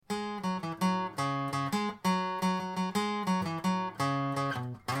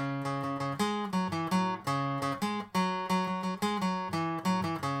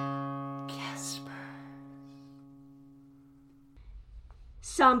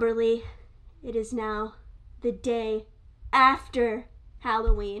somberly, it is now the day after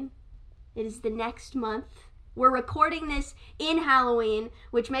Halloween. It is the next month. We're recording this in Halloween,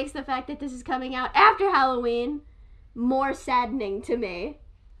 which makes the fact that this is coming out after Halloween more saddening to me.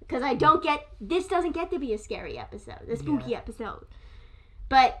 Because this doesn't get to be a scary episode, a spooky episode.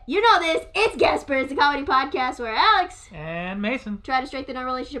 But you know this, it's Gaspers, a comedy podcast where Alex and Mason try to strengthen our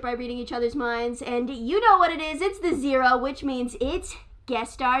relationship by reading each other's minds. And you know what it is, it's the zero, which means it's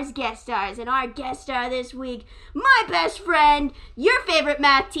guest stars. And our guest star this week, my best friend, your favorite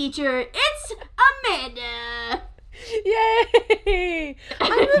math teacher, it's Amanda. Yay!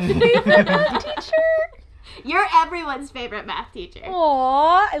 I'm the favorite math teacher. You're everyone's favorite math teacher.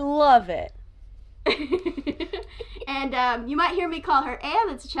 Aw, I love it. And you might hear me call her Anne.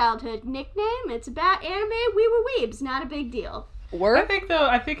 It's a childhood nickname. It's about anime. We were weebs. Not a big deal. Work?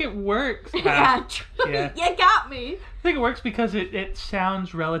 I think it works. Yeah, true. Yeah. You got me. I think it works because it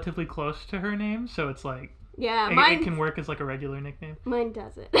sounds relatively close to her name, so it's like it can work as like a regular nickname. Mine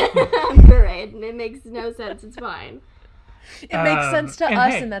doesn't. I'm great. It makes no sense. It's fine. It makes sense to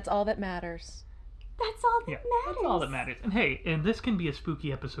us, hey, and that's all that matters. That's all that matters. That's all that matters. And hey, this can be a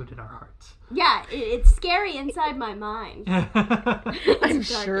spooky episode in our hearts. Yeah, it's scary inside my mind. I'm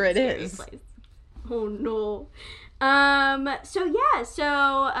sure it is. Place. Oh no.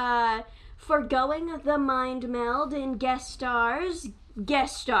 Forgoing the mind meld in guest stars,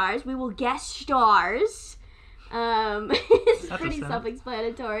 we will guest stars. It's pretty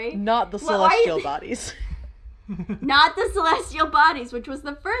self-explanatory. Not the celestial bodies. Not the celestial bodies, which was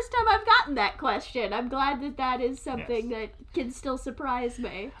the first time I've gotten that question. I'm glad that is something that can still surprise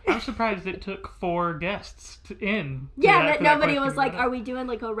me. I'm surprised it took 4 guests that nobody was like, are we doing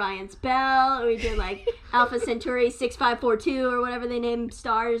like Orion's Bell? Are we doing like Alpha Centauri 6542 or whatever they name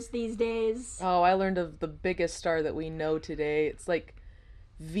stars these days? Oh, I learned of the biggest star that we know today. It's like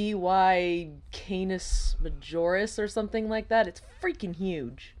VY Canis Majoris or something like that. It's freaking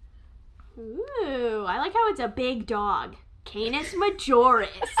huge. Ooh, I like how it's a big dog. Canis Majoris.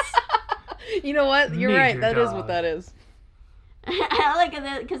 You know what? You're right. That is what that is. I like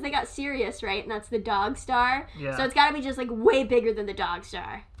it because they got Sirius, right? And that's the dog star. Yeah. So it's got to be just like way bigger than the dog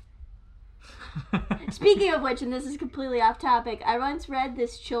star. Speaking of which, and this is completely off topic, I once read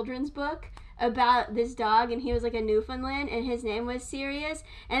this children's book about this dog, and he was like a Newfoundland, and his name was Sirius,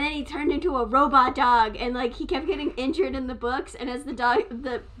 and then he turned into a robot dog, and like he kept getting injured in the books, and as the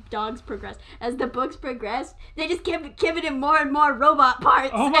books progressed, they just kept giving him more and more robot parts.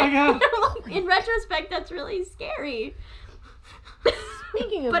 Oh my god! In retrospect, that's really scary.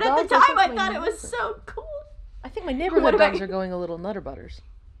 Speaking of but dogs, at the time, I thought it was so cool. I think my neighborhood dogs are going a little nutter butters.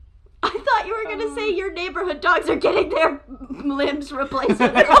 I thought you were going to say your neighborhood dogs are getting their limbs replaced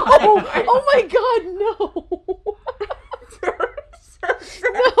with oh my god, no!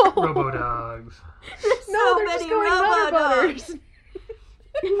 No. Robo-dogs. There's No, so they're many just going nutter butters.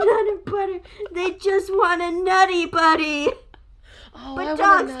 Nutter butter. They just want a nutty buddy. Oh, but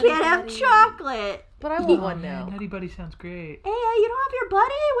dogs can't have chocolate. But I want one now. Nutty Buddy sounds great. Hey, you don't have your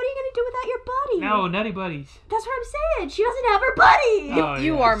buddy? What are you going to do without your buddy? No, Nutty Buddies. That's what I'm saying. She doesn't have her buddy.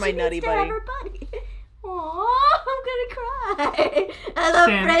 You are my she nutty needs buddy. To have her buddy. Aw, I'm going to cry. I love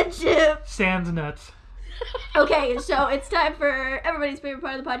friendship. Sans nuts. Okay, so it's time for everybody's favorite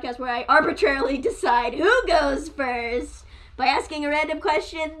part of the podcast where I arbitrarily decide who goes first by asking a random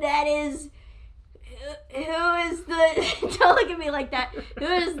question that is, who is the, don't look at me like that, who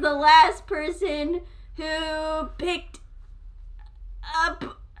is the last person who picked up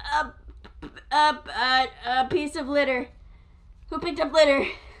a piece of litter? Who picked up litter?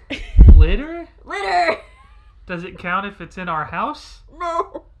 Litter? Litter! Does it count if it's in our house?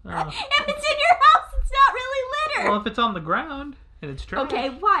 No. Oh. If it's in your house, it's not really litter. Well, if it's on the ground and it's trash. Okay,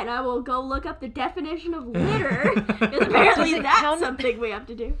 fine. I will go look up the definition of litter. Because apparently that's something we have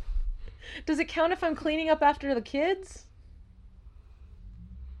to do. Does it count if I'm cleaning up after the kids?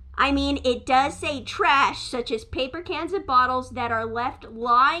 I mean, it does say trash, such as paper cans and bottles that are left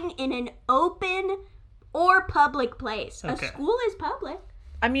lying in an open or public place. Okay. A school is public.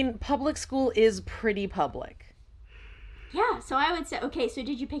 I mean, public school is pretty public. Yeah, so I would say, okay, so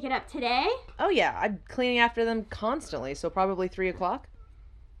did you pick it up today? Oh yeah, I'm cleaning after them constantly, so probably 3 o'clock.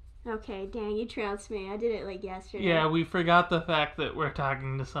 Okay, dang, you trounced me. I did it like yesterday. Yeah, we forgot the fact that we're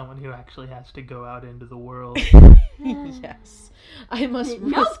talking to someone who actually has to go out into the world. Yes. I must risk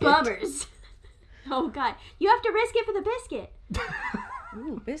No bummers. Oh, God. You have to risk it for the biscuit.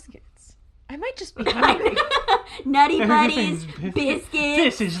 Ooh, biscuits. I might just be hungry. Nutty Buddies, biscuits.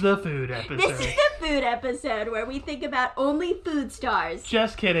 This is the food episode. This is the food episode where we think about only food stars.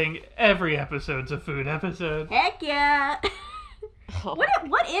 Just kidding. Every episode's a food episode. Heck yeah. Oh.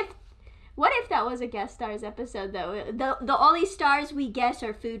 What if that was a guest stars episode though? All these stars we guess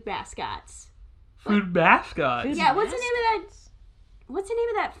are food mascots. Food mascots. Yeah, what's the name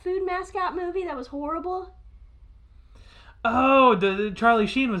of that food mascot movie that was horrible? Oh, the Charlie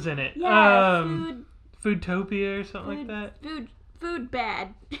Sheen was in it. Yeah, Foodtopia or something like that. Food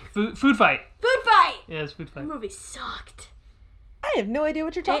bad. Food fight. Food fight. Yeah, it's Food Fight. The movie sucked. I have no idea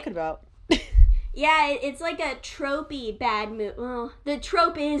what you're talking about. Yeah, it's like a tropey bad movie. Well, the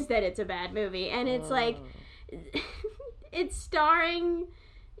trope is that it's a bad movie, and it's like it's starring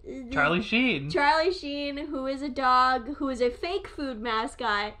Charlie Sheen. Charlie Sheen, who is a dog, who is a fake food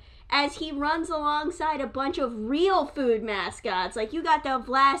mascot, as he runs alongside a bunch of real food mascots. Like, you got the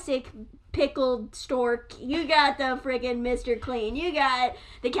Vlasic pickled stork, you got the friggin' Mr. Clean, you got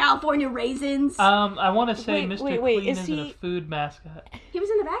the California Raisins. I want to say Mr. Clean isn't a food mascot. He was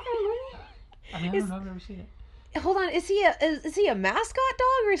in the background, wasn't he? I mean, I've never seen it. Hold on, is he a mascot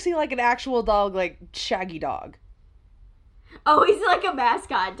dog, or is he like an actual dog, like Shaggy Dog? Oh, he's like a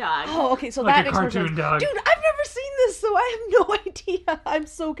mascot dog. Oh, okay, so like that a makes more sense. dog. Dude, I've never seen this, so I have no idea. I'm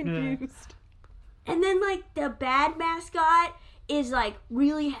so confused. And then, like, the bad mascot is, like,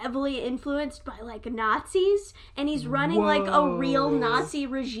 really heavily influenced by, like, Nazis, and he's running, like, a real Nazi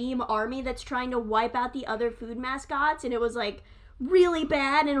regime army that's trying to wipe out the other food mascots, and it was, like, really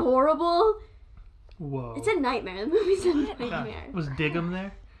bad and horrible. Whoa. It's a nightmare. The movie's a nightmare. Was Diggum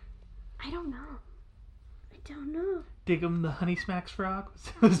there? I don't know. Diggum the Honey Smacks frog?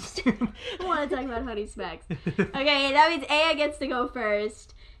 I want to talk about Honey Smacks. Okay, that means Aya gets to go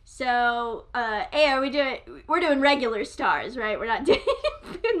first. So, Aya, we're doing regular stars, right? We're not doing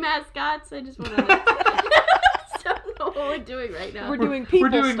food mascots. I just want to don't know what we're doing right now. We're doing people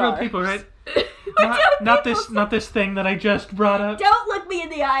We're doing stars. real people, right? Not this thing that I just brought up. Don't look me in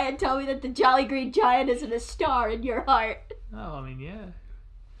the eye and tell me that the Jolly Green Giant isn't a star in your heart. Oh, I mean, yeah.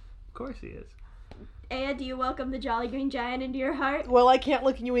 Of course he is. Aya, do you welcome the Jolly Green Giant into your heart? Well, I can't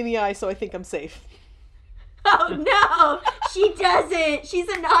look you in the eye, so I think I'm safe. Oh no, she doesn't. She's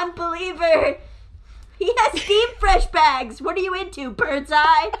a non-believer. He has steamed fresh bags. What are you into, Bird's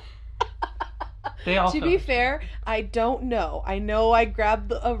Eye? They also... To be fair, I don't know. I know I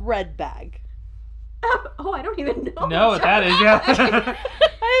grabbed a red bag. Oh, I don't even know. No, what that is, yeah.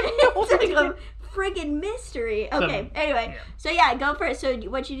 I have no It's like idea. a friggin' mystery. Okay, anyway. Yeah. So yeah, go for it. So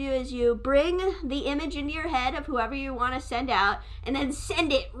what you do is you bring the image into your head of whoever you want to send out, and then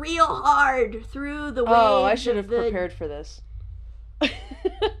send it real hard through the waves. Oh, I should have prepared for this.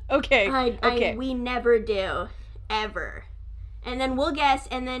 Okay. Okay. We never do. Ever. And then we'll guess,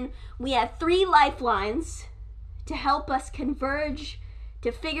 and then we have 3 lifelines to help us converge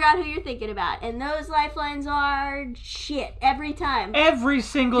to figure out who you're thinking about. And those lifelines are shit every time. Every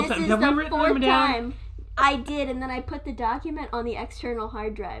single This time. is Have the we written 4th them down? time I did, and then I put the document on the external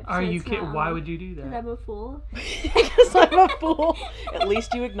hard drive. Are you kidding? Why would you do Because that? I'm a fool. Because I'm a fool. At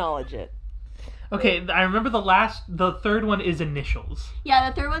least you acknowledge it. Okay, I remember the third one is initials. Yeah,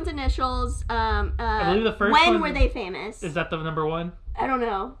 the third one's initials. I believe the first when one... were they famous? Is that the number one? I don't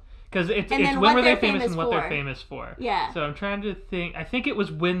know. Because it's then when what were they they're famous famous and what for. they're famous for. Yeah. So I'm trying to think. I think it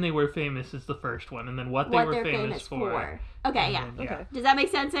was when they were famous is the first one, and then what they were they're famous for. Okay, yeah. And then, Okay. Does that make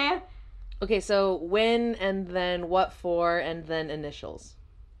sense, Aya? Okay, so when and then what for and then initials.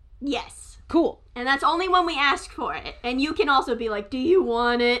 Yes. Cool. And that's only when we ask for it. And you can also be like, do you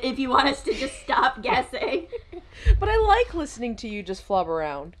want it? If you want us to just stop guessing. But I like listening to you just flub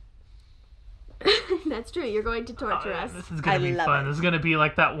around. That's true. You're going to torture us. This is gonna be love fun. it. This is gonna be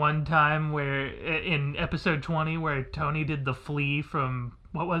like that one time where in episode 20 where Tony did the flea from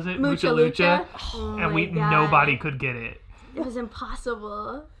what was it? Mucha Lucha. Lucha. Oh And my God. nobody could get it. It was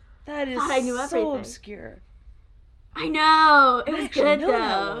impossible. That is Thought I knew so everything. obscure. I know. It I was actually good know though.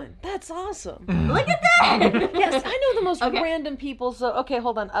 that one. That's awesome. Look at that. Yes, I know the most Okay. random people. So okay,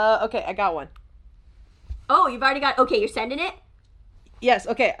 hold on. Okay, I got one. Oh, you've already got. Okay, you're sending it. Yes,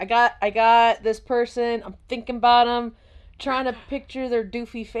 okay. I got this person. I'm thinking about them, trying to picture their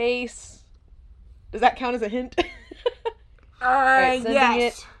doofy face. Does that count as a hint? Alright, sending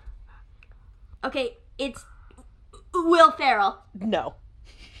Yes. it. Okay, it's Will Ferrell. No.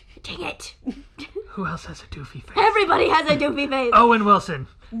 Dang it. Who else has a doofy face? Everybody has a doofy face. Owen Wilson.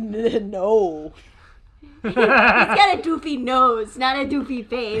 No. He's got a doofy nose, not a doofy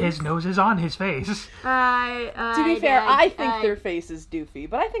face. His nose is on his face. To be fair, I think their face is doofy,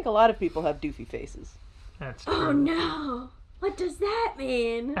 but I think a lot of people have doofy faces. That's true. Oh no. What does that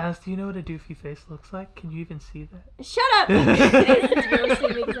mean? Alice, do you know what a doofy face looks like? Can you even see that? Shut up! It's really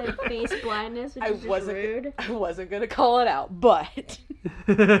seeming because I have face blindness, which is just rude. I wasn't gonna call it out, but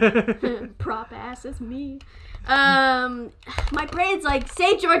Prop ass is me. My brain's like,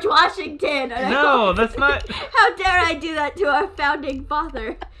 say George Washington. No, that's not. How dare I do that to our founding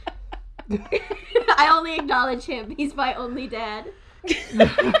father? I only acknowledge him. He's my only dad.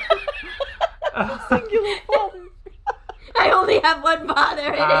 Singular father. I only have one father,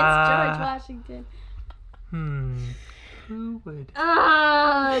 and it's George Washington. Who would?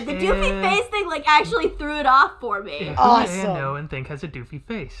 The doofy face thing, like, actually threw it off for me. Yeah, awesome. Who do I know and think has a doofy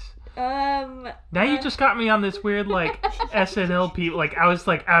face? Now you just got me on this weird, like, SNL people. Like, I was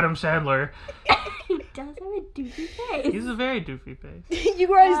like Adam Sandler. He does have a doofy face. He's a very doofy face. You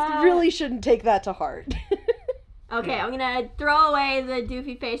guys really shouldn't take that to heart. Okay, I'm gonna throw away the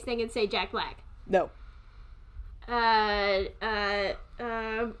doofy face thing and say Jack Black. No.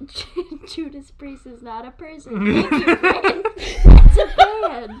 Judas Priest is not a person. Thank you, friend. It's a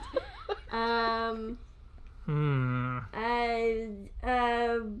band.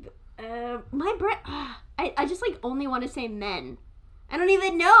 My brain. I just like only want to say men. I don't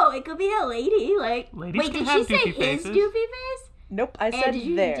even know. It could be a lady. Like, ladies wait, can did have she say doofy faces. his doofy face? Nope, I said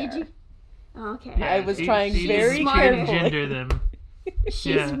Did there. you? Oh, okay. Yeah, I was trying very she carefully. didn't gender them.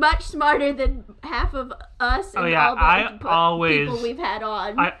 She's much smarter than half of us and all the people we've had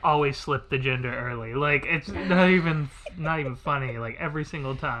on. I always slip the gender early. Like, it's not even funny. Like, every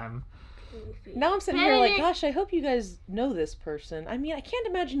single time. Now I'm sitting here like, gosh, I hope you guys know this person. I mean, I can't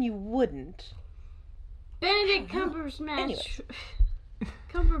imagine you wouldn't. Benedict Cumberbatch.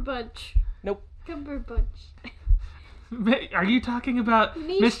 Cumberbatch. Nope. Cumberbatch. Are you talking about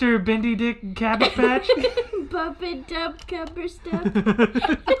Mr. Bendy Dick Cabbage Patch? Bump and Dump Cumberstuff.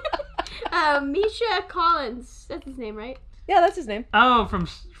 Misha Collins. That's his name, right? Yeah, that's his name. Oh, from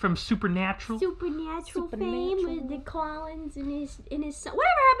Supernatural? Supernatural fame with the Collins and his son.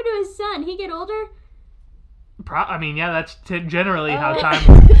 Whatever happened to his son? He get older? I mean, yeah, that's generally how time...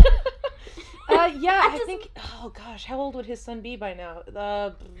 Yeah, I think... Oh, gosh, how old would his son be by now?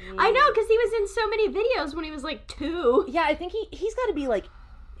 I know, because he was in so many videos when he was, like, 2. Yeah, I think he's got to be, like,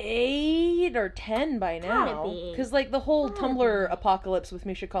 8 or 10 by now. Because, like, the whole Tumblr apocalypse with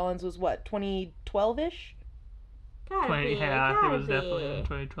Misha Collins was, what, 2012-ish? Yeah, it was definitely in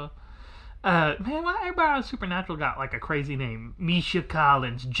 2012. Man, why everybody on Supernatural got, like, a crazy name? Misha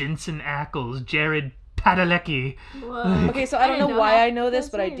Collins, Jensen Ackles, Jared Padalecki. Okay, so I don't know why I know this,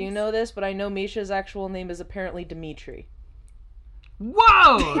 but I do know this, but I know Misha's actual name is apparently Dimitri.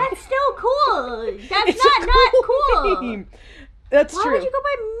 Whoa! That's still cool. That's not cool. That's true. Why would you go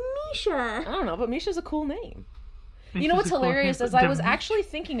by Misha? I don't know, but Misha's a cool name. You know what's hilarious is I was actually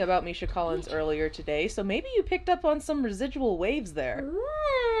thinking about Misha Collins earlier today, so maybe you picked up on some residual waves there.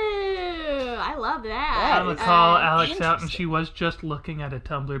 Ooh, I love that. I'm going to call Alex out, and she was just looking at a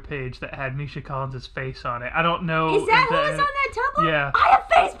Tumblr page that had Misha Collins' face on it. I don't know... Is that who was on that Tumblr? Yeah. I have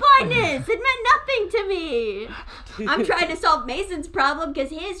face blindness! It meant nothing to me! I'm trying to solve Mason's problem because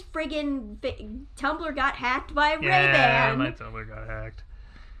his friggin' Tumblr got hacked by Ray-Ban. Yeah, my Tumblr got hacked.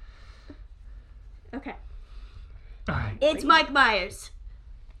 Okay. All right. It's Mike Myers.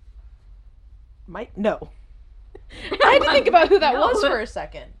 Mike? No. I had to think about who that was for a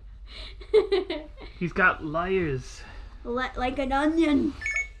second. He's got layers. Like an onion.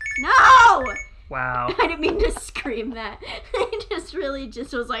 No! Wow. I didn't mean to scream that. I just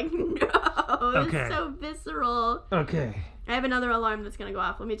was like, no. Okay. It's so visceral. Okay. I have another alarm that's going to go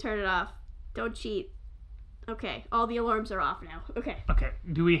off. Let me turn it off. Don't cheat. Okay, all the alarms are off now. Okay. Okay.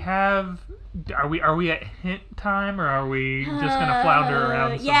 Do we have... Are we at hint time, or are we just going to flounder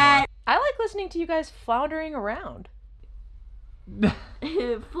around somewhere? Yeah. I like listening to you guys floundering around.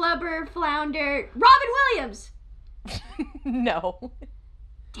 Flubber, flounder... Robin Williams! No.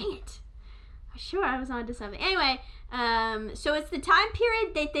 Dang it. I'm sure I was onto something. Anyway, so it's the time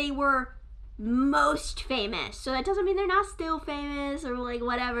period that they were most famous. So that doesn't mean they're not still famous or like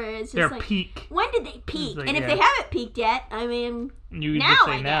whatever. It's just their like peak. When did they peak? Like, and if they haven't peaked yet, I mean, you now, just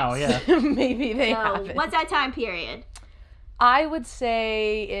say I now, guess. yeah. Maybe they haven't. What's that time period? I would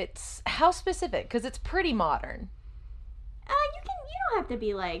say it's how specific because it's pretty modern. You don't have to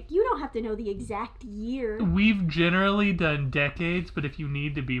be like, you don't have to know the exact year. We've generally done decades, but if you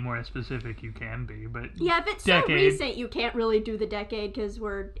need to be more specific, you can be. But yeah, if it's so recent, you can't really do the decade because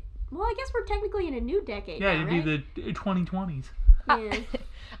I guess we're technically in a new decade. Yeah, now, it'd right? be the 2020s. Yeah.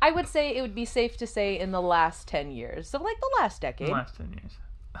 I would say it would be safe to say in the last 10 years. So like the last decade. The last 10 years.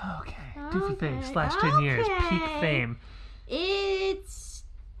 Okay. Doofy face, last 10 years. Peak fame. It's...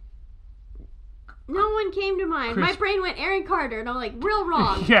 No one came to mind. My brain went Aaron Carter, and I'm like, real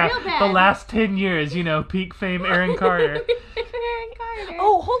wrong. Yeah, real bad. the last 10 years, peak fame Aaron Carter. Aaron Carter.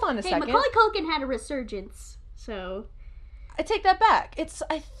 Oh, hold on a second. Macaulay Culkin had a resurgence, so... I take that back.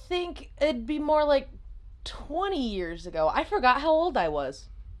 I think it'd be more like 20 years ago. I forgot how old I was.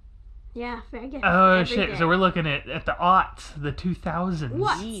 Yeah, forget. Oh shit! So we're looking at the aughts, the 2000s.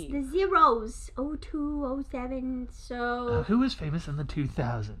 What? The zeros. 02, 07. So. Who was famous in the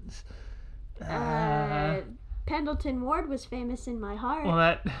 2000s? Pendleton Ward was famous in my heart.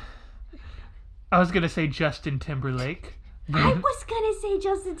 Well, I was gonna say Justin Timberlake. I was gonna say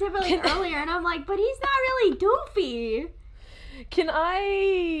Justin Timberlake earlier, and I'm like, but he's not really doofy. Can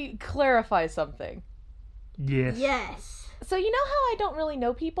I clarify something? Yes. Yes. So you know how I don't really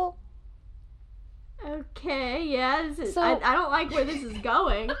know people? Okay, yeah. I don't like where this is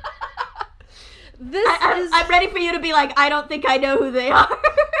going. I'm ready for you to be like, I don't think I know who they are.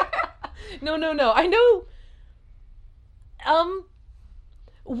 No. I know.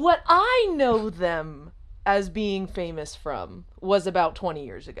 What I know them as being famous from was about 20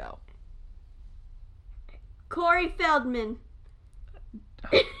 years ago. Corey Feldman.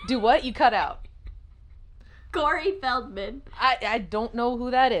 Do what? You cut out. Corey Feldman. I don't know who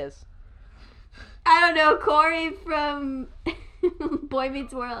that is. I don't know. Corey from Boy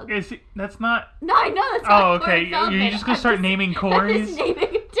Meets World. That's not... No, I know that's not okay. Corey Feldman. You're just going to start naming Corys? I'm just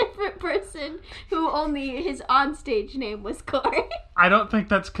naming a different person who only his onstage name was Corey. I don't think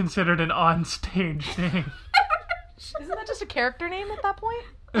that's considered an onstage name. Isn't that just a character name at that point?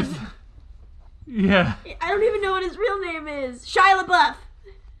 Yeah. I don't even know what his real name is. Shia LaBeouf.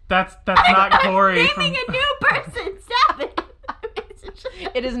 That's not Corey. I'm naming a new person. Stop it.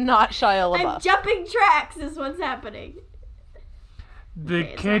 It is not Shia LaBeouf. I'm jumping tracks is what's happening. The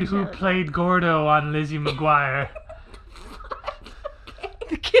kid who played Gordo on Lizzie McGuire.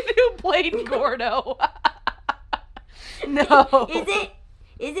 The kid who played Gordo. No.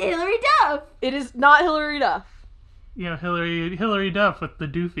 Is it Hilary Duff? It is not Hilary Duff. You know, Hilary Duff with the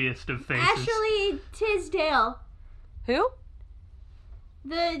doofiest of faces. Ashley Tisdale. Who?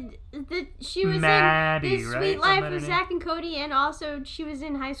 She was Maddie, in The right? Sweet Life of Zack and Cody, and also she was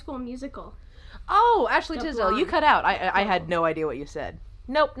in High School Musical. Oh, Ashley The Tisdale. blonde. You cut out. I had no idea what you said.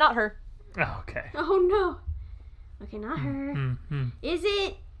 Nope, not her. Oh, okay. Oh no. Okay, not her. Mm-hmm. Is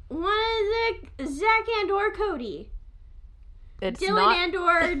it one of the Zack and/or Cody? It's Dylan not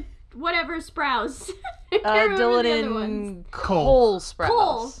and/or whatever Sprouse. I can't remember Dylan the other ones. and Cole Sprouse.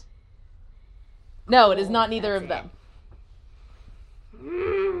 Cole. No, it is not neither of them.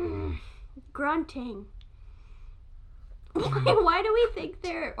 Grunting. Why do we think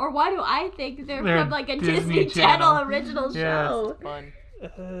why do I think they're from like a Disney Channel original show? It's fun.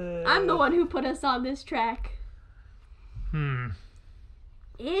 I'm the one who put us on this track.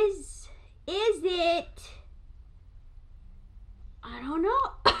 Is it? I don't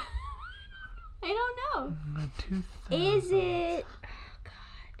know. I don't know. Is it? Oh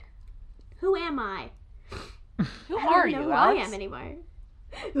God. Who am I? Who I are don't know you, who Alex? I am anymore.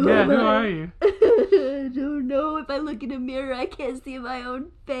 Yeah, who are you? I don't know. If I look in a mirror, I can't see my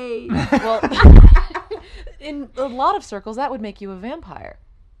own face. Well, in a lot of circles, that would make you a vampire.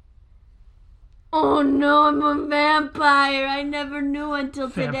 Oh no, I'm a vampire. I never knew until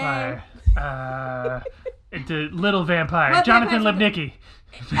Vampire. today. It's a little vampire. What Jonathan vampire? Lipnicki.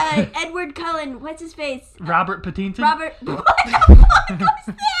 Edward Cullen. What's his face? Robert Pattinson? Robert. What the fuck was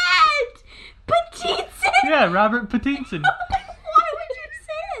that? Pattinson? Yeah, Robert Pattinson. Why would you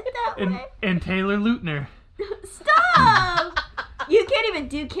say it that way? And Taylor Lautner. Stop! You can't even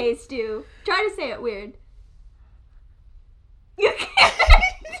do K-Stew. Try to say it weird. You can't.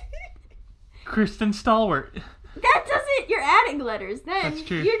 Kristen Stalwart. That doesn't. You're adding letters. Then That's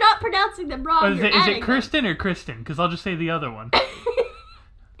true. You're not pronouncing them wrong. Is You're it adding Kristen or Kristen? Because I'll just say the other one. them.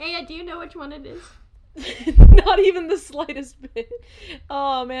 Aya, do you know which one it is? Not even the slightest bit.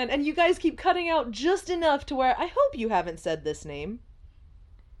 Oh man, and you guys keep cutting out just enough to where I hope you haven't said this name.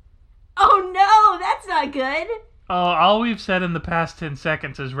 Oh no, that's not good. Oh, all we've said in the past 10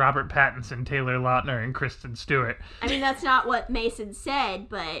 seconds is Robert Pattinson, Taylor Lautner, and Kristen Stewart. I mean, that's not what Mason said,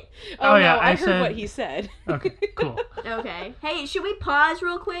 but Oh, yeah, no, I I heard said- what he said. Okay, cool. okay. Hey, should we pause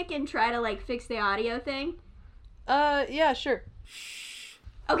real quick and try to like fix the audio thing? Yeah, sure.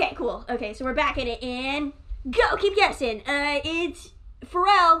 Okay, cool. Okay, so we're back in it and go. Keep guessing. It's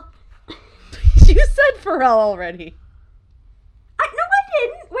Pharrell. You said Pharrell already. No, I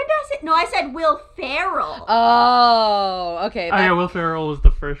didn't. When did I say? No, I said Will Ferrell. Oh, okay. Oh, yeah, Will Ferrell was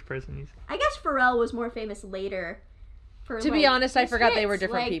the first person you said. I guess Pharrell was more famous later. To be honest, I his forgot they hits, were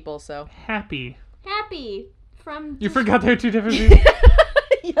different like people, so. Happy. Happy from. You forgot they're two different people?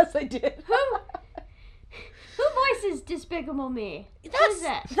 Yes, I did. Who voices Despicable Me? Who That's is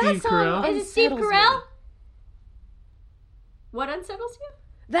that? Steve that song Carell? Is it Steve unsettles Carell? me. What unsettles you?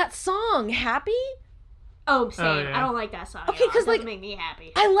 That song, Happy? Oh, same. Oh, yeah. I don't like that song. Okay, at all. 'cause, It like, doesn't make me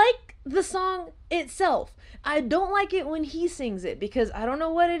happy. I like the song itself. I don't like it when he sings it because I don't know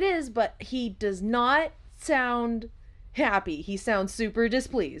what it is, but he does not sound happy. He sounds super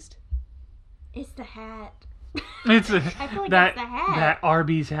displeased. It's the hat. It's I feel like that, it's the hat. That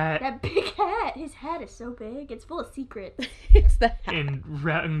Arby's hat. That big hat. His hat is so big. It's full of secrets. It's the hat. And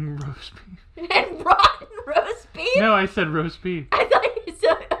rotten roast beef. And rotten roast beef? No, I said roast beef. I thought you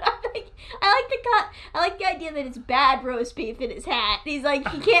said... I like the idea that it's bad roast beef in his hat. He's like,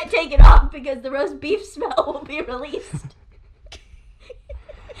 he can't take it off because the roast beef smell will be released.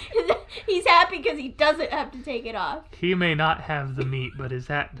 He's happy because he doesn't have to take it off. He may not have the meat, but his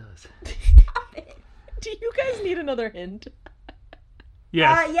hat does. Stop it. Do you guys need another hint?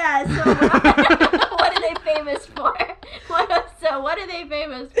 Yes. Yeah, so what are they famous for? What are they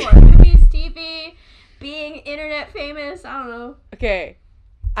famous for? Movies, TV, being internet famous? I don't know. Okay.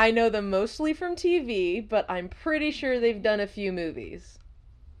 I know them mostly from TV, but I'm pretty sure they've done a few movies.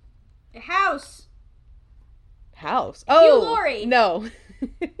 House. House? Hugh Oh! Laurie. No.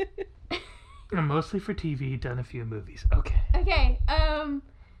 Mostly for TV, done a few movies. Okay. Okay,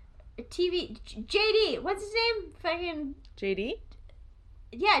 TV, JD, what's his name? Fucking, JD?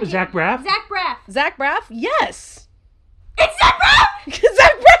 yeah. Zach Braff? Zach Braff. Zach Braff? Yes! It's Zach Braff!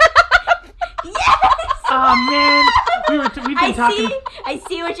 Zach Braff! Yes! Oh, man. We've been talking... I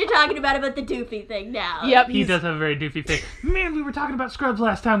see what you're talking about the doofy thing now. Yep, He does have a very doofy face. Man, we were talking about Scrubs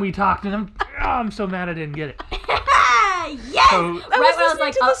last time we talked, and I'm so mad I didn't get it. Yes! So- I was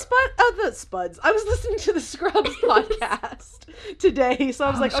listening to the Spuds. I was listening to the Scrubs podcast today, so I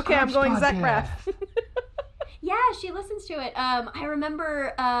was like, okay, I'm Scrubs going Zach podcast. Braff. Yeah, she listens to it. I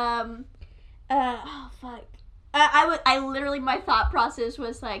remember, oh, fuck. I literally, my thought process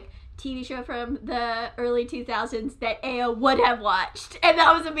was like, TV show from the early 2000s that Ao would have watched. And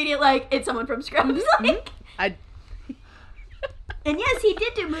that was immediate, like, it's someone from Scrubs. Like, and yes, he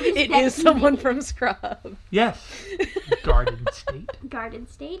did do movies. It that is he someone made. from Scrubs. Yes. Garden State. Garden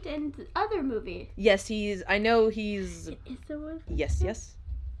State and other movie. Yes, I know he's... Is there one? Yes.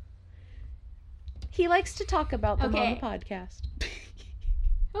 He likes to talk about them on Okay. the podcast.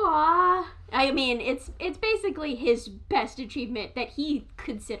 Aww. I mean, it's basically his best achievement that he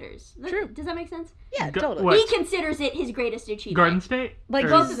considers. True. Does that make sense? Yeah, Go- totally. what? He considers it his greatest achievement. Garden State? Like, Or-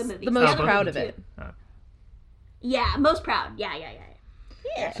 both he's of the movies. the most both proud of of them it. Yeah, most proud. Yeah.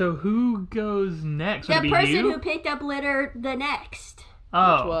 Yeah. So who goes next? Would The it be person you? who picked up litter the next.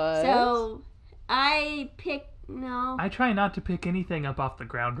 Oh. Which was... So, I picked... No. I try not to pick anything up off the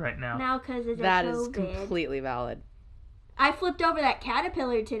ground right now. Now because of That COVID. is completely valid. I flipped over that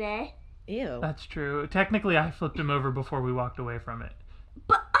caterpillar today. Ew. That's true. Technically, I flipped him over before we walked away from it.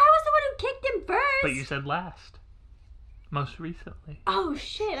 But I was the one who kicked him first. But you said last. Most recently. Oh,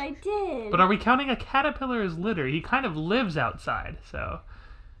 shit, I did. But are we counting a caterpillar as litter? He kind of lives outside, so...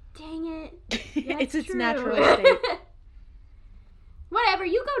 Dang it. It's its true. natural state. Whatever,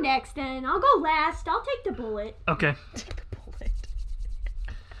 you go next then. I'll go last. I'll take the bullet. Okay. Take the bullet.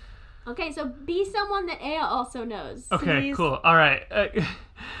 Okay, so be someone that Aya also knows. Okay, Please. cool. All right.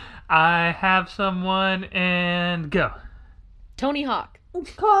 I have someone, and go. Tony Hawk.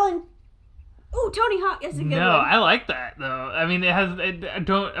 Colin. Ooh, Tony Hawk is a good No, one. I like that though. I mean,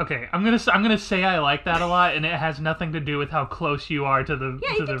 Okay, I'm gonna say I like that a lot, and it has nothing to do with how close you are to the.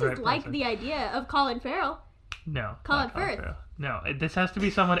 Yeah, to you the can right just like person. the idea of Colin Farrell. No. Colin not Colin Firth. Farrell. No, this has to be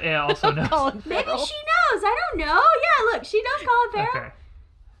someone Aya also knows. Colin Maybe Farrell. she knows. I don't know. Yeah, look, she knows Colin Farrell.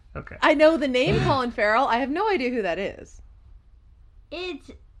 Okay. I know the name Colin Farrell. I have no idea who that is.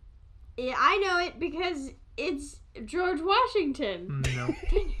 I know it because it's George Washington. No.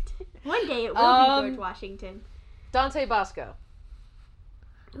 Dang it. One day it will be George Washington. Dante Bosco.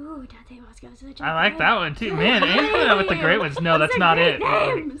 Ooh, Dante Moscow. I like that one too. Man, Anne's coming out with the great ones. No, that's not it.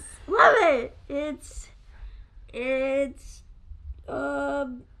 Names. Love it. It's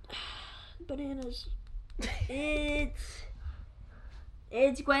bananas.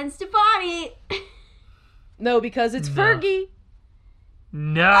 It's Gwen Stefani. No, because it's No. Fergie.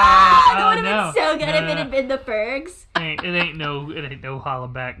 No. That would have no. been so good if No, it had been the Fergs. It ain't no holla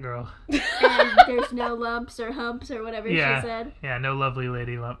back girl. And there's no lumps or humps or whatever Yeah. she said. Yeah, no lovely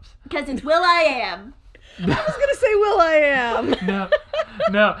lady lumps. Because it's Will I Am. I was gonna say Will I Am.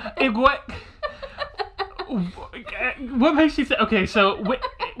 No. What makes you say? Okay, so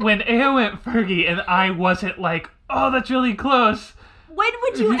when Ao went Fergie and I wasn't like, oh, that's really close. When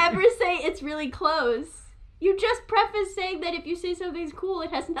would you ever say it's really close? You just preface saying that if you say something's cool, it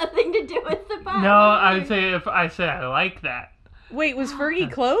has nothing to do with the vibe. No, I would say if I said I like that. Wait, was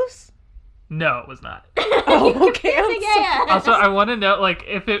Fergie close? No, it was not. Oh, okay. Also, I want to know, like,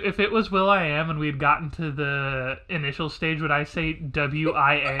 if it was Will.i.am and we had gotten to the initial stage, would I say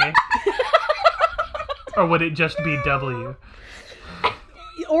W-I-A? Or would it just be W?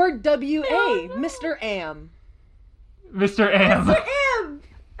 Or W-A, Mr. Am. Mr. Am. Mr. M!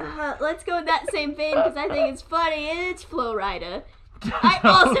 Let's go in that same vein because I think it's funny. It's Flo Rida. I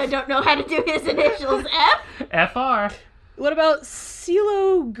also don't know how to do his initials. F? FR. What about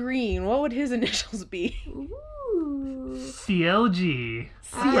CeeLo Green? What would his initials be? Ooh. CLG.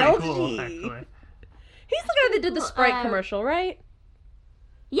 CLG. Cool, actually. He's the guy that did the Sprite commercial, right?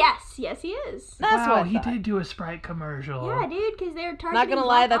 Yes, he is. That's wow, what I he thought. did do a Sprite commercial. Yeah, dude, because they're targeting Not gonna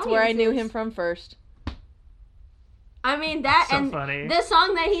lie, black that's where I knew audiences. him from first. I mean, that So and funny. the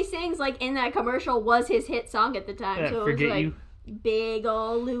song that he sings, like, in that commercial was his hit song at the time. So it was, Forget like, You. big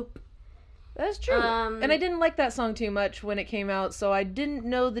ol' loop. That's true. And I didn't like that song too much when it came out, so I didn't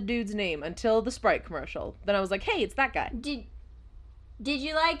know the dude's name until the Sprite commercial. Then I was like, hey, it's that guy. Did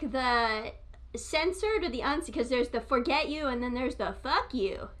you like the censored or the uncensored? Because there's the Forget You and then there's the Fuck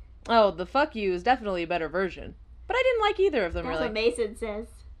You. Oh, the Fuck You is definitely a better version. But I didn't like either of them, That's really. what Mason says.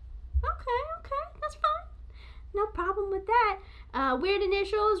 Okay, that's fine. No problem with that. Weird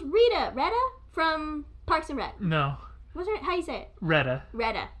initials, Rita from Parks and Rec. No. What's her, how you say it? Retta.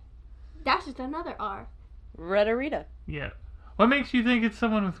 Retta. That's just another R. Rita. Yeah. What makes you think it's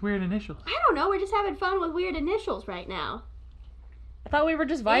someone with weird initials? I don't know. We're just having fun with weird initials right now. I thought we were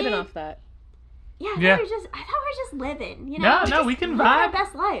just vibing off that. Yeah, I thought we were just living. You know, No, we can live our vibe.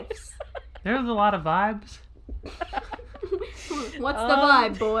 best lives. There's a lot of vibes. What's the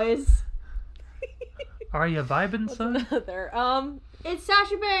vibe, boys? Are you vibing, son? Another, It's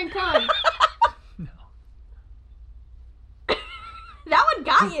Sacha Baron Cohen. No. That one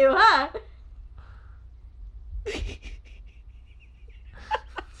got you, huh?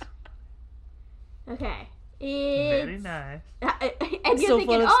 Okay. Very nice. And you're So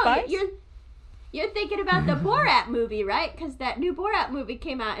thinking, full of oh, spice? you're thinking about the Borat movie, right? Because that new Borat movie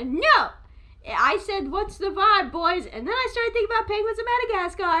came out, and no, I said, "What's the vibe, boys?" And then I started thinking about Penguins of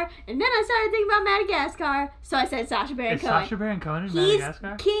Madagascar, and then I started thinking about Madagascar, so I said Sacha Baron Is Cohen. Sacha Baron Cohen in He's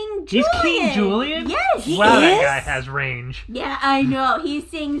Madagascar? King He's Julian. King Julian? Yes, he Wow, is. that guy has range. Yeah, I know. He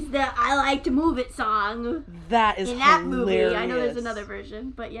sings the "I Like to Move It" song that is in that hilarious. movie. I know there's another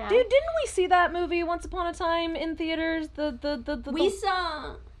version, but yeah. Dude, didn't we see that movie Once Upon a Time in theaters?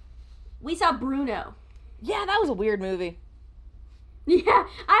 We saw Bruno. Yeah, that was a weird movie. Yeah, I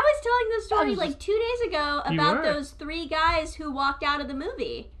was telling the story was like 2 days ago You about were. those 3 guys who walked out of the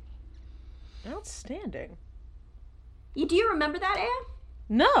movie. Outstanding. Do you remember that, Anne?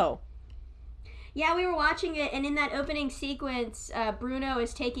 No. Yeah, we were watching it, and in that opening sequence, Bruno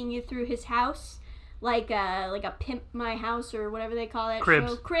is taking you through his house, like a Pimp My House or whatever they call that Cribs.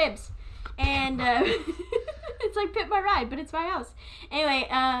 show. Cribs. And it's like Pimp My Ride, but it's my house. Anyway,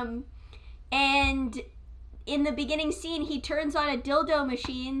 and in the beginning scene, he turns on a dildo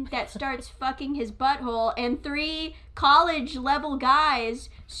machine that starts fucking his butthole, and 3 college-level guys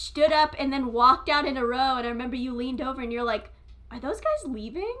stood up and then walked out in a row, and I remember you leaned over and you're like, are those guys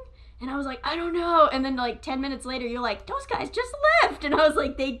leaving? And I was like, I don't know. And then like 10 minutes later, you're like, those guys just left. And I was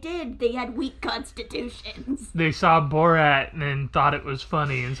like, they did. They had weak constitutions. They saw Borat and then thought it was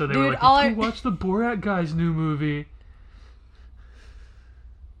funny, and so they were Dude, like, all let's I- go watch the Borat guy's new movie.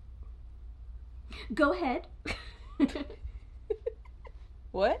 Go ahead.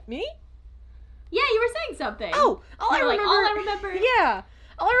 What? Me? Yeah, you were saying something. Oh, all I You're like, remember. all I remember. Yeah,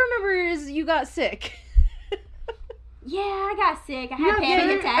 all I remember is you got sick. Yeah, I got sick. I had Yeah,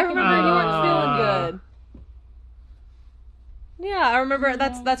 panic attack. I in the remember you middle. weren't feeling good. Yeah, I remember.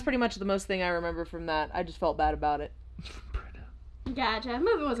 That's pretty much the most thing I remember from that. I just felt bad about it. Gotcha. The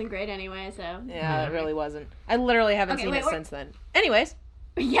movie wasn't great anyway, so. Yeah, it really wasn't. I literally haven't Okay, seen wait, it what- since then. Anyways.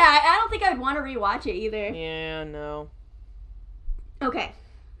 Yeah, I don't think I'd want to rewatch it either. Yeah, no. Okay.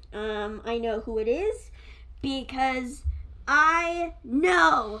 I know who it is because I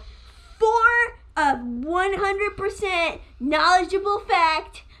know for a 100% knowledgeable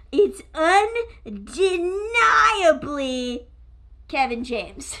fact it's undeniably Kevin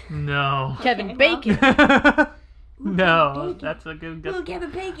James. No. Kevin well. Bacon. No, Bacon. that's a good guess. Ooh,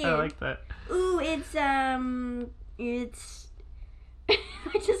 Kevin Bacon. I like that. Ooh, it's I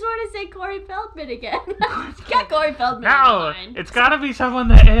just want to say Corey Feldman again. Got Corey Feldman on No, the mind. it's gotta be someone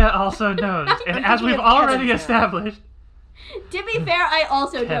that Aya also knows. And as we've of already Kevin. established, To be fair, I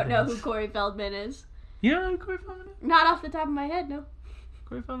also don't know who Kevin's. Corey Feldman is. you don't know who Corey Feldman is? Not off the top of my head, no.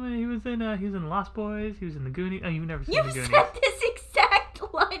 Corey Feldman, he was in Lost Boys, he was in The Goonies. Oh, you've never seen You The Goonies. said this exact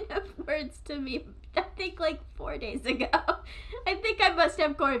line of words to me, I think, like 4 days ago. I think I must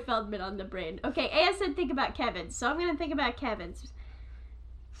have Corey Feldman on the brain. Okay, Aya said think about Kevin's, so I'm going to think about Kevin's. Just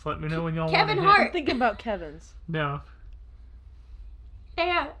let me know when y'all want Kevin to Hart. I'm thinking about Kevin's. No.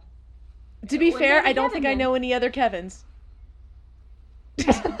 Aya. To be Was fair, there a I don't Kevin think I then? know any other Kevins.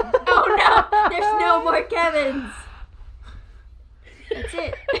 Oh no! There's no more Kevins! That's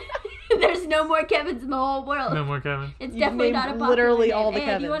it. There's no more Kevins in the whole world. No more Kevin. It's You've definitely named not a popular literally name. all the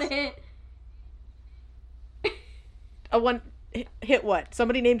Aya, do you want to Kevins. hit? Hit what?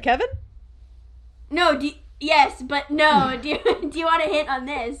 Somebody named Kevin? No, yes, but no. Do you want to hit on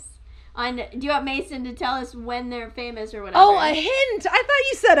this? Do you want Mason to tell us when they're famous or whatever? Oh, a hint! I thought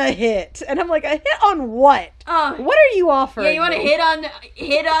you said a hit. And I'm like, a hit on what? Oh, What are you offering? yeah, you want to me?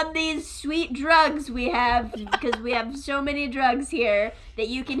 hit on these sweet drugs we have, because we have so many drugs here that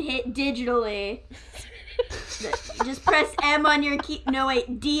you can hit digitally. Just press M on your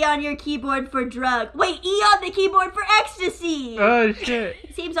D on your keyboard for drug. Wait, E on the keyboard for ecstasy. Oh, shit.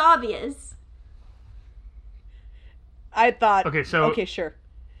 Seems obvious. I thought. Okay, so... Okay, sure.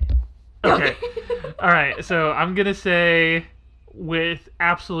 Okay. All right, so I'm going to say with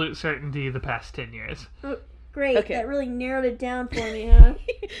absolute certainty the past 10 years. Great, Okay. that really narrowed it down for me, huh?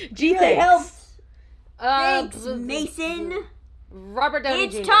 Gee, Really helped. thanks. Thanks, Mason. Robert Downey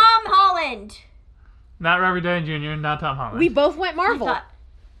It's Jr. Tom Holland. Not Robert Downey Jr., not Tom Holland. We both went Marvel.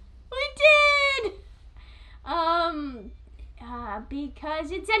 We did.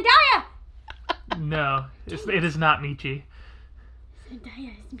 Because it's Zendaya. No, it is not Michi.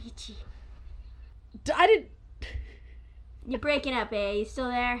 Zendaya is Michi. I did. You're breaking up, eh? You still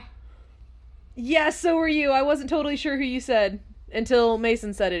there? Yeah, so were you. I wasn't totally sure who you said until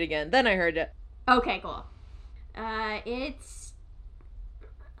Mason said it again. Then I heard it. Okay, cool. It's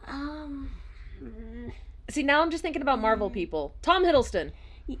See, now I'm just thinking about Marvel people. Tom Hiddleston.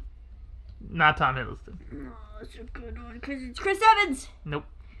 Not Tom Hiddleston. Oh, it's a good one because it's Chris Evans. Nope.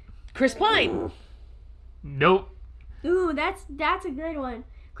 Chris Pine. Nope. Ooh, that's a good one.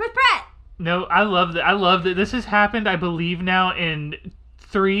 Chris Pratt. No, I love that. I love that this has happened, I believe, now in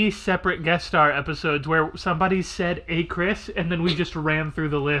 3 separate guest star episodes where somebody said a Chris and then we just ran through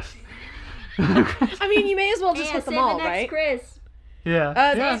the list. I mean, you may as well just Yeah, hit say them all, the next right? Chris. Yeah.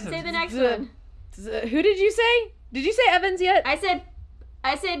 Yeah. Say the next the- one. Who did you say? Did you say Evans yet? I said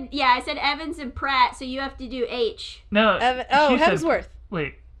Evans and Pratt, so you have to do H. No. Oh, she said- Hemsworth.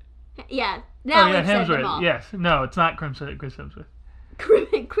 Wait. Yeah. Now oh, yeah, we've said them all. Hemsworth. Yes. No, it's not Chris Hemsworth.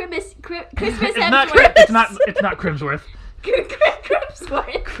 Christmas It's Hemsworth. not. It's not Crimsworth.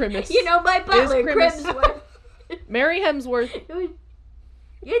 Crimsworth. Crimis. You know my butler, Crimis. Crimsworth. Mary Hemsworth.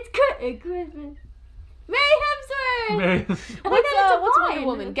 It's Christmas. Mary Hemsworth. Mary- What's Wonder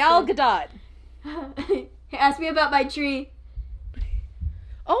Woman? Gal Gadot. Ask me about my tree.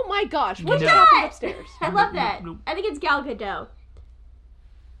 Oh my gosh! What's No. happening upstairs? I love that. Nope. I think it's Gal Gadot.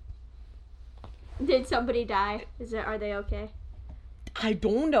 Did somebody die? Are they okay? I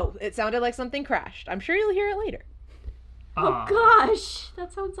don't know. It sounded like something crashed. I'm sure you'll hear it later. Oh gosh,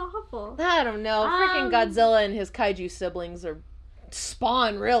 that sounds awful. I don't know. Freaking Um, Godzilla and his kaiju siblings are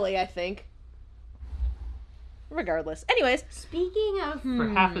Spawn, really, I think. Regardless. Anyways. Speaking of For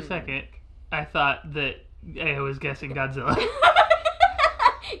half a second, I thought that I was guessing Godzilla.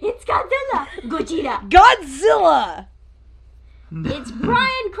 it's Godzilla, Gojira. Godzilla! It's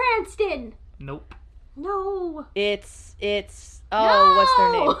Bryan Cranston. Nope. No. It's No! what's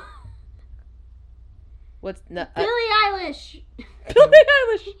their name? What's no, Billie Eilish. Billie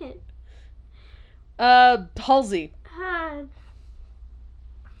Eilish. Halsey.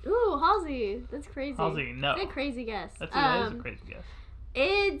 Ooh, Halsey. That's crazy. Halsey, no. That's a crazy guess. That is a crazy guess.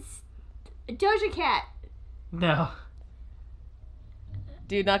 It's Doja Cat. No.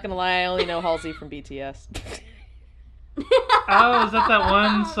 Dude, not gonna lie, I only know Halsey from BTS. Oh, is that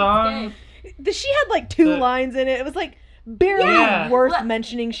one song? She had like 2 lines in it. It was like barely Yeah. worth What-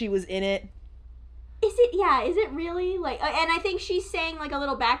 mentioning she was in it. Is it? Yeah. Is it really like? And I think she sang like a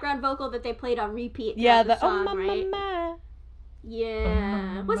little background vocal that they played on repeat. Yeah, throughout the song, oh right? my.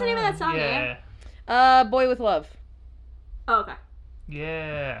 Yeah. What's the name of that song? Yeah. Boy with Love. Oh, okay.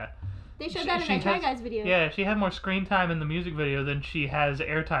 Yeah. They showed She- that in she that Try has- Guys video. Yeah, she had more screen time in the music video than she has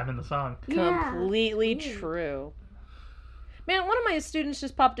airtime in the song. Yeah. Completely true. Man, one of my students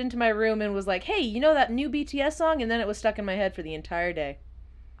just popped into my room and was like, "Hey, you know that new BTS song?" And then it was stuck in my head for the entire day.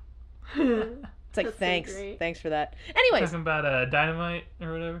 It's like, That's so thanks. great. Thanks for that. Anyways, Talking about Dynamite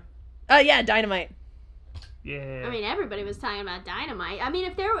or whatever. yeah, Dynamite. Yeah. I mean, everybody was talking about Dynamite. I mean,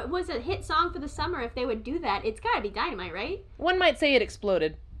 if there was a hit song for the summer, if they would do that, it's got to be Dynamite, right? One might say it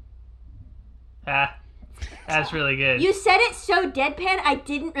exploded. Ah. That's really good. You said it so deadpan, I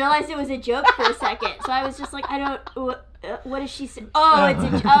didn't realize it was a joke for a second. So I was just like, I don't... what does she say? Oh, it's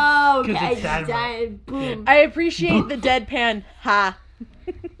a... Oh, okay. Boom. I appreciate the deadpan. Ha.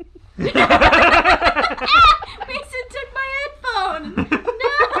 Mason took my headphone.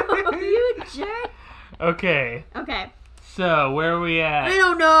 No, you jerk. Okay. Okay. So, where are we at? I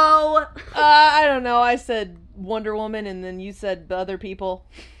don't know. I don't know. I said Wonder Woman, and then you said other people.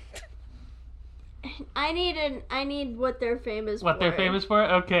 I need what they're famous for. What they're famous for?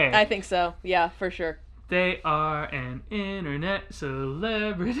 Okay. I think so. Yeah, for sure. They are an internet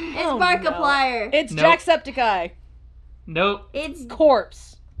celebrity. It's Markiplier. No. It's Nope. Jacksepticeye. Nope. It's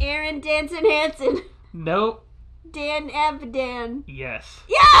Corpse. Aaron Danson Hansen. Nope. Dan Avidan. Yes.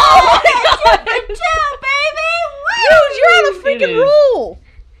 Yeah! Two, baby! Woo! Dude, you're on a freaking roll.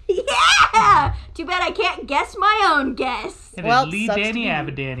 Yeah! Too bad I can't guess my own guess. It Well, is Lee sucks to Danny be you.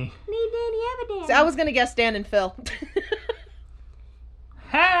 Avidanny. Lee Danny Avidan. So I was gonna guess Dan and Phil.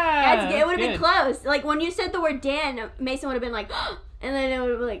 That's good. It would have been close. Like, when you said the word Dan, Mason would have been like, and then it would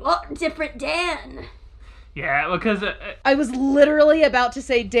have been like, oh, different Dan. Yeah, because... I was literally about to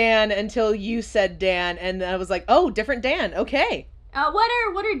say Dan until you said Dan, and I was like, oh, different Dan. Okay.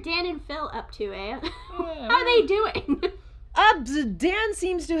 What are Dan and Phil up to, eh? How are they doing? Dan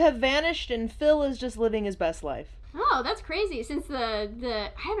seems to have vanished, and Phil is just living his best life. Oh, that's crazy. Since the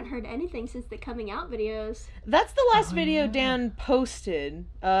I haven't heard anything since the coming out videos. That's the last video Dan posted.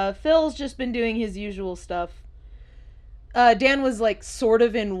 Phil's just been doing his usual stuff. Dan was like sort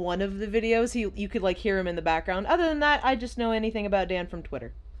of in one of the videos. You could like hear him in the background. Other than that, I just know anything about Dan from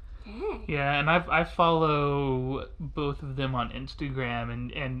Twitter. Dang. Yeah, and I follow both of them on Instagram,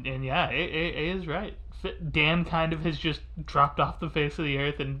 and yeah, it is right. Dan kind of has just dropped off the face of the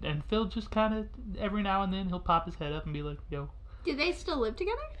earth, and Phil just kind of, every now and then, he'll pop his head up and be like, yo. Do they still live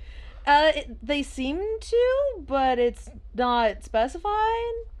together? They seem to, but it's not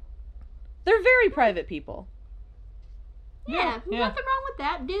specified. They're very private people. Yeah, nothing wrong with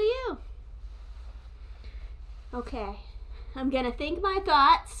that, do you? Okay, I'm gonna think my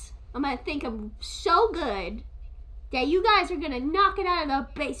thoughts. I'm gonna think them so good that you guys are gonna knock it out of the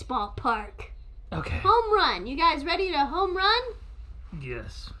baseball park. Okay. Home run. You guys ready to home run?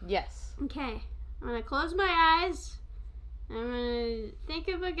 Yes. Yes. Okay, I'm gonna close my eyes. I'm gonna think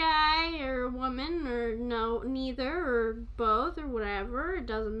of a guy or a woman, or no, neither, or both, or whatever. It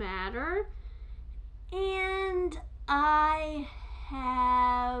doesn't matter. And I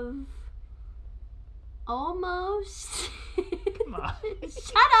have almost... Come on.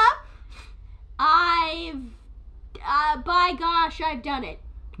 Shut up! By gosh, I've done it.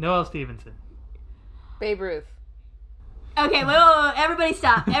 Noel Stevenson. Babe Ruth. Okay, wait. Everybody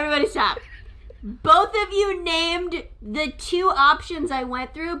stop. Everybody stop. Both of you named the two options I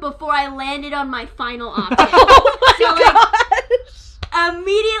went through before I landed on my final option.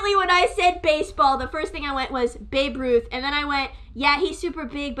 Immediately when I said baseball, the first thing I went was Babe Ruth. And then I went, yeah, he's super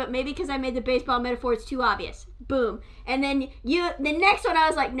big, but maybe because I made the baseball metaphor, it's too obvious. Boom. And then the next one I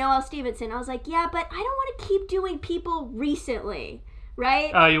was like, Noel Stevenson. I was like, yeah, but I don't want to keep doing people recently.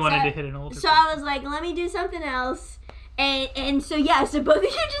 Right? Oh, you wanted to hit an older So I was like, let me do something else. And so yeah, so both of you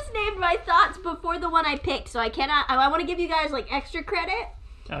just named my thoughts before the one I picked. So I want to give you guys like extra credit.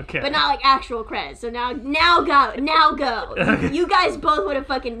 Okay. But not like actual credit. So now go. Okay. You guys both would have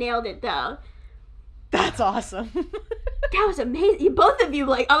fucking nailed it though. That's awesome. That was amazing. Both of you,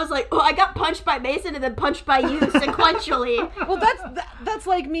 like, I was like, oh, I got punched by Mason and then punched by you sequentially. Well, that's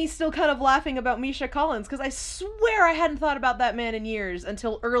like me still kind of laughing about Misha Collins, because I swear I hadn't thought about that man in years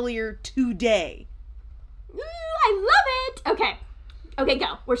until earlier today. I love it. Okay,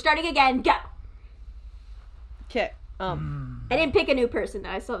 go. We're starting again. Go. Okay. I didn't pick a new person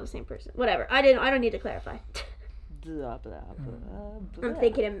though. I still have the same person. Whatever. I don't need to clarify. I'm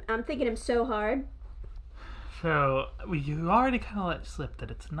thinking him so hard. So, you already kind of let slip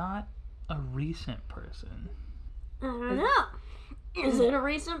that it's not a recent person. I don't know. Is it a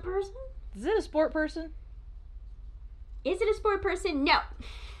recent person? Is it a sport person? Is it a sport person? No.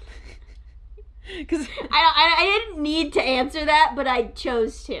 Because I didn't need to answer that, but I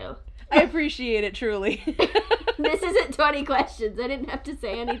chose to. I appreciate it, truly. This isn't 20 questions. I didn't have to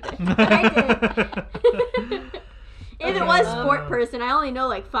say anything. But I did. If it was sport person, I only know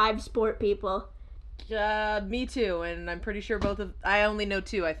like 5 sport people. Me too, and I'm pretty sure I only know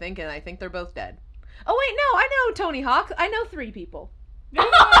 2, I think, and I think they're both dead. Oh wait, no, I know Tony Hawk. I know 3 people.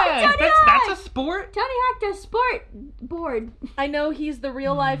 Yeah, that's a sport. Tony Hawk does sport board. I know he's the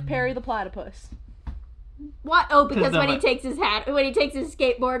real life Perry the Platypus. What? Oh, because when he takes his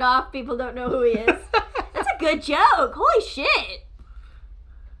skateboard off, people don't know who he is. That's a good joke. Holy shit.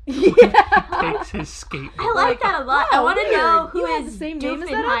 Yeah. Takes his skateboard. I like that a lot. I wow, want to know weird. who You have is the same name as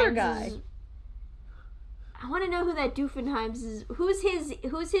that other guy. Doofenheim's. I want to know who that Doofenheim's is. Who's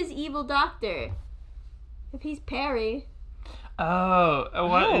his evil doctor? If he's Perry. Oh,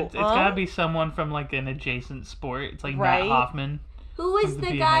 what? Oh, It's gotta be someone from like an adjacent sport. It's like Right. Matt Hoffman. Who is From the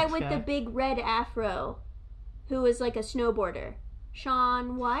the guy BMX with guy? the big red afro? Who is like a snowboarder?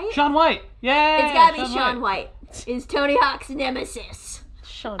 Shaun White? Shaun White. Yeah. It's gotta be Shaun White. Is Tony Hawk's nemesis.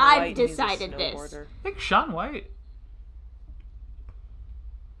 Shaun I've White, he's a decided this. snowboarder. I think Shaun White.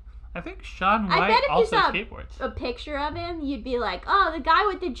 I think Shaun I White bet if you also saw skateboards. a picture of him, you'd be like, oh, the guy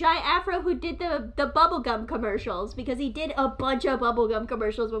with the giant afro who did the bubblegum commercials, because he did a bunch of bubblegum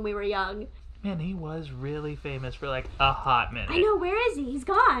commercials when we were young. Man, he was really famous for like a hot minute. I know, where is he? He's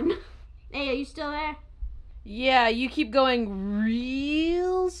gone. Hey, are you still there? Yeah, you keep going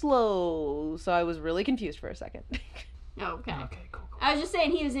real slow, so I was really confused for a second. Okay. Okay, cool. I was just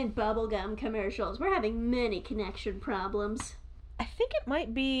saying he was in bubblegum commercials. We're having many connection problems. I think it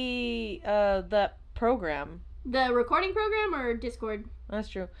might be that program. The recording program or Discord? That's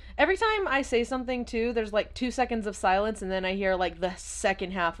true. Every time I say something too, there's like 2 seconds of silence, and then I hear like the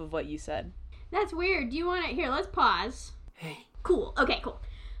second half of what you said. That's weird. Do you want to... Here, let's pause. Hey. Cool. Okay, cool.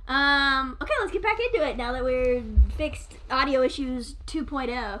 Okay, let's get back into it now that we're fixed audio issues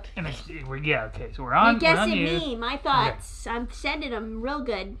 2.0. And okay, so we're You're on. We're on guessing you. me, my thoughts. I'm sending them real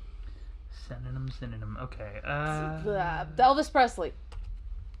good. Sending them. Okay. Elvis Presley.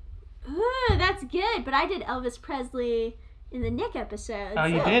 Ooh, that's good, but I did Elvis Presley in the Nick episode. Oh,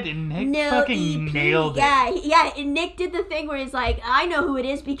 you so- did, and Nick No fucking EP. nailed it. Yeah, and Nick did the thing where he's like, I know who it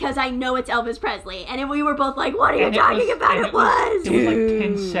is because I know it's Elvis Presley. And then we were both like, what are you And talking about? and It was. It was like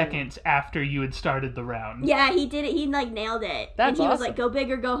 10 Dude. seconds after you had started the round. Yeah, he did it. He like nailed it. That's and he was awesome. like, go big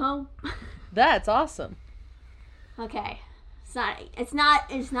or go home. That's awesome. Okay. It's not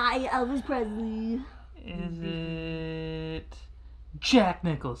Elvis Presley. Is it Jack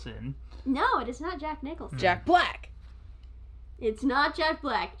Nicholson? No, it is not Jack Nicholson. Jack Black. It's not Jack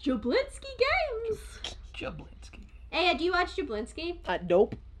Black. Jablinski Games. Jablinski. Hey, do you watch Jablinski?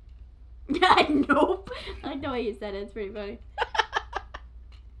 Nope. Nope. I know I used that. It's pretty funny.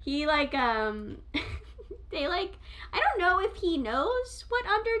 He like they like, I don't know if he knows what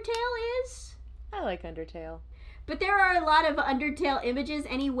Undertale is, I like Undertale. but there are a lot of Undertale images,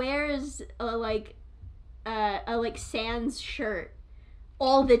 and he wears a like Sans shirt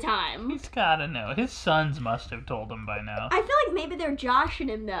all the time. He's gotta know. His sons must have told him by now. I feel like maybe they're joshing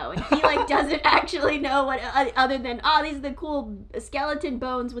him though, and he like doesn't actually know what other than these are the cool skeleton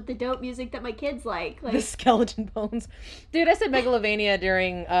bones with the dope music that my kids like. The skeleton bones. Dude, I said Megalovania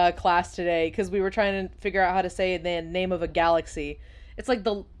during class today because we were trying to figure out how to say the name of a galaxy. It's like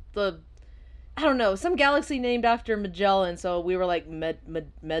the I don't know, some galaxy named after Magellan, so we were like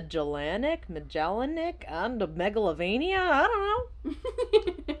Magellanic, and Megalovania? I don't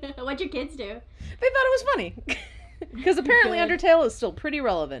know. What'd your kids do? They thought it was funny. Because apparently Good. Undertale is still pretty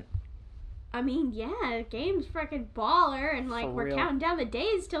relevant. I mean, yeah, game's freaking baller, and like For we're real. counting down the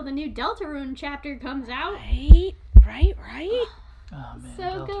days till the new Deltarune chapter comes out. Right? Oh man, So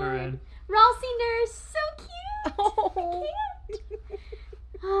Deltarune. good. Ralsei Nurse, so cute. Oh.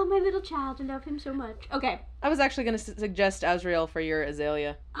 Oh, my little child, I love him so much. Okay. I was actually going to suggest Azrael for your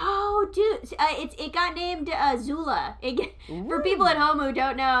Azalea. Oh, dude, it got named Zula. For people at home who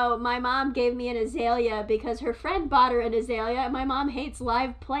don't know, my mom gave me an azalea because her friend bought her an azalea, and my mom hates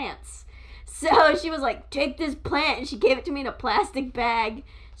live plants. So she was like, take this plant, and she gave it to me in a plastic bag.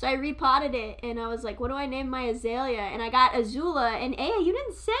 So I repotted it, and I was like, what do I name my azalea? And I got Azula, and Aya, you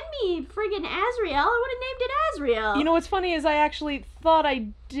didn't send me friggin' Azrael. I would have named it Azrael. You know what's funny is I actually thought I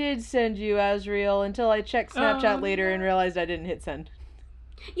did send you Azrael until I checked Snapchat later and realized I didn't hit send.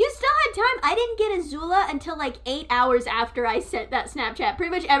 You still had time. I didn't get Azula until like 8 hours after I sent that Snapchat. Pretty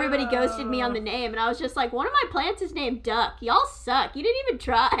much everybody ghosted me on the name, and I was just like, one of my plants is named Duck. Y'all suck. You didn't even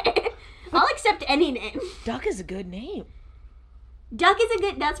try. I'll accept any name. Duck is a good name. Duck is a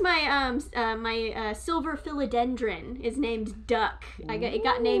good. That's my my silver philodendron is named Duck. It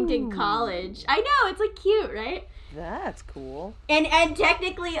got named in college. I know, it's like cute, right? That's cool. And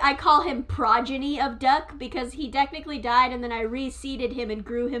technically, I call him progeny of Duck because he technically died, and then I reseeded him and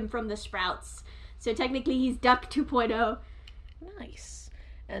grew him from the sprouts. So technically, he's Duck 2.0. Nice.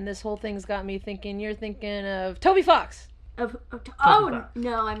 And this whole thing's got me thinking, you're thinking of Toby Fox. Fox.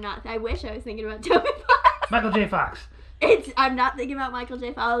 No, I'm not. I wish I was thinking about Toby Fox. Michael J. Fox. I'm not thinking about Michael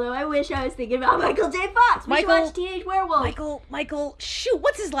J. Fox, although I wish I was thinking about Michael J. Fox. We should watch Teenage Werewolf. Michael, shoot,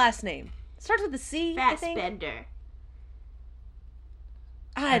 what's his last name? Starts with a C, I think. Fassbender.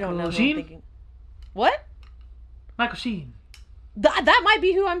 I don't know. Michael who I'm Sheen? thinking. What? Michael Sheen. That might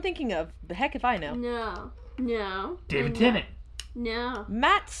be who I'm thinking of. The heck if I know. No. David Tennant. No.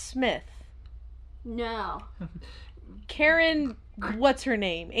 Matt Smith. No. Karen, what's her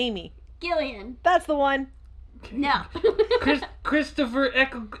name? Amy. Gillian. That's the one. No. Christopher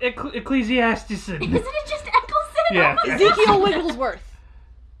Ecclesiastison. Isn't it just Eccleston? Yeah. Oh my Ezekiel Wigglesworth.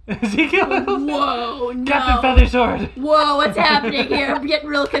 Ezekiel. Whoa, no. Captain Feathersword. Whoa, what's happening here? I'm getting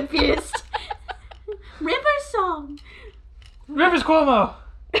real confused. River Song. Rivers Cuomo.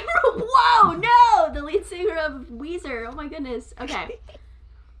 Whoa, no! The lead singer of Weezer. Oh my goodness. Okay.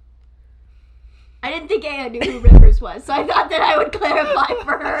 I didn't think Aya knew who Rivers was, so I thought that I would clarify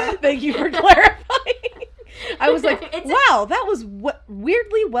for her. Thank you for clarifying. I was like, It's wow, that was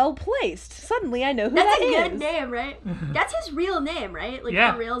weirdly well placed. Suddenly I know who That's that a good is. name, right? That's his real name, right? Like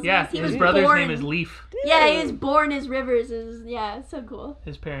Yeah, for real. yeah. He His was brother's born, name is Leaf. Yeah, he was born as Rivers. Yeah, it's so cool.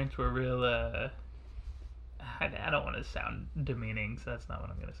 His parents were real. I don't want to sound demeaning, so that's not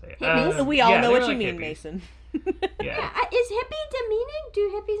what I'm gonna say. We all know they what were you like mean, hippies. Mason. Yeah. Is hippie demeaning?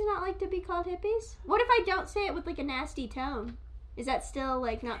 Do hippies not like to be called hippies? What if I don't say it with like a nasty tone? Is that still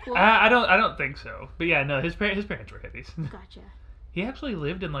like not cool? I don't think so. But yeah, no, his parents were hippies. Gotcha. He actually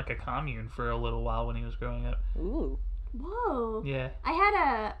lived in like a commune for a little while when he was growing up. Ooh. Whoa. Yeah. I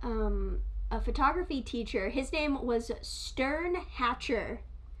had a photography teacher. His name was Stern Hatcher,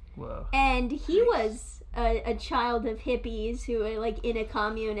 Whoa. and he was a child of hippies who were like in a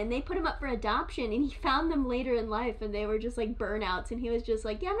commune, and they put him up for adoption, and he found them later in life, and they were just like burnouts, and he was just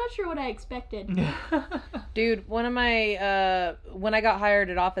like, yeah, I'm not sure what I expected. Dude, one of my, when I got hired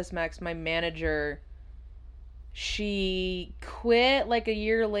at Office Max, my manager, she quit like a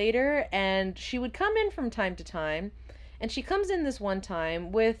year later, and she would come in from time to time, and she comes in this one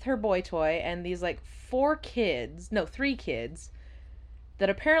time with her boy toy and these like 3 kids, that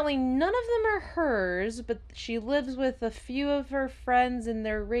apparently none of them are hers, but she lives with a few of her friends and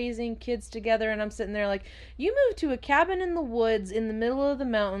they're raising kids together, and I'm sitting there like, you moved to a cabin in the woods in the middle of the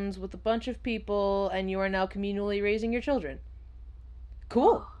mountains with a bunch of people and you are now communally raising your children.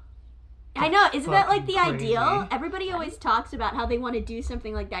 Cool. I know, isn't that like the Fucking crazy. ideal? Everybody always talks about how they want to do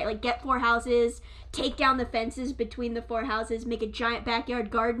something like that, like get 4 houses, take down the fences between the 4 houses, make a giant backyard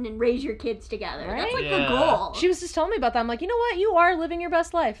garden, and raise your kids together. Right? That's like the Yeah. goal. She was just telling me about that. I'm like, you know what? You are living your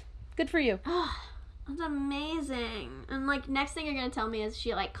best life. Good for you. That's amazing. And like next thing you're gonna tell me is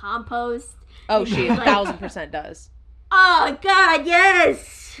she like composts. Oh, she Like- 1000% does. Oh God,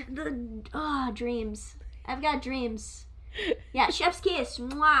 yes. Dreams. I've got dreams. Yeah, chef's kiss.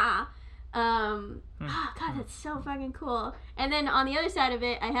 Mwah. God, that's so fucking cool. And then on the other side of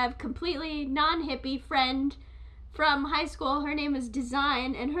it, I have completely non-hippie friend from high school. Her name is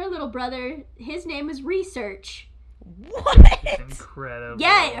Design, and her little brother, his name is Research. What? Incredible.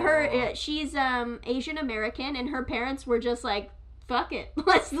 Yeah, she's Asian American, and her parents were just like, fuck it,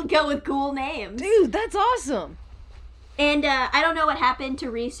 let's go with cool names. Dude, that's awesome. And I don't know what happened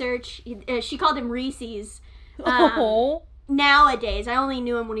to Research. She called him Reese's. Oh. Nowadays, I only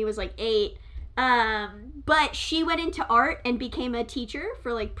knew him when he was like 8. But she went into art and became a teacher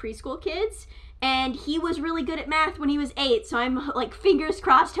for like preschool kids. And he was really good at math when he was 8. So I'm like fingers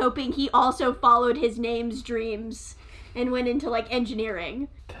crossed hoping he also followed his name's dreams and went into like engineering.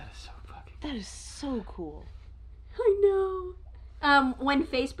 That is so fucking. That is so cool. I know. When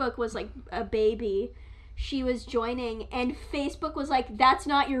Facebook was like a baby, she was joining and Facebook was like, that's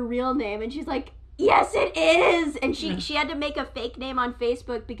not your real name. And she's like, yes, it is. And she had to make a fake name on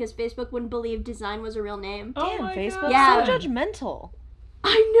Facebook because Facebook wouldn't believe Design was a real name. Oh Damn, my Facebook. God. Yeah. So judgmental.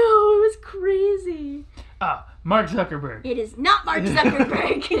 I know, it was crazy. Mark Zuckerberg. It is not Mark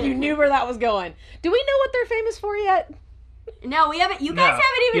Zuckerberg. You knew where that was going. Do we know what they're famous for yet? No, we haven't. You guys No.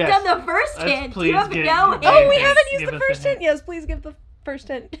 haven't even Yes. done the first Let's hint. please You have get- no get- Oh, we Yes, haven't used give the us a first hint. hint. Yes, please give the first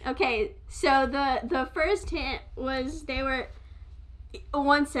hint. Okay, so the first hint was they were.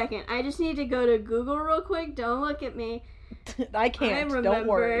 1 second. I just need to go to Google real quick. Don't look at me. I can't. I remember. Don't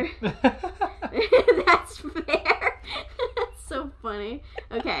worry. That's fair. That's so funny.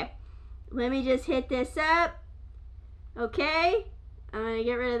 Okay, let me just hit this up. Okay, I'm gonna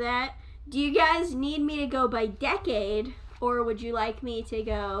get rid of that. Do you guys need me to go by decade, or would you like me to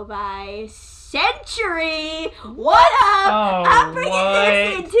go by century? What up? Oh, I'm bringing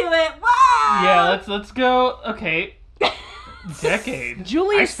this what? into it. Wow. Yeah, let's go. Okay. Decade.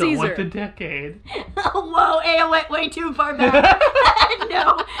 Julius I still Caesar. want the decade. Whoa, I went way too far back.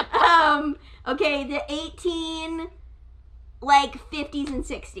 No. Okay, the 50s and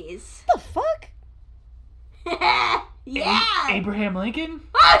 60s. What the fuck? Yeah. Abraham Lincoln?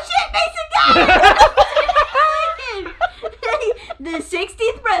 Oh shit, Mason got it! the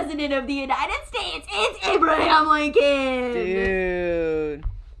 16th president of the United States is Abraham Lincoln. Dude.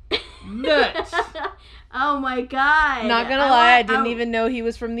 Nuts. Oh my god. Not gonna lie, I didn't even know he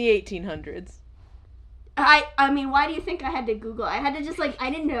was from the 1800s. I mean, why do you think I had to Google? I had to just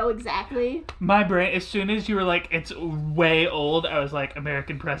I didn't know exactly. My brain, as soon as you were like, it's way old, I was like,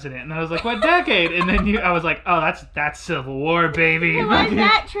 American president. And I was like, what decade? And then I was like, oh, that's Civil War, baby. Why is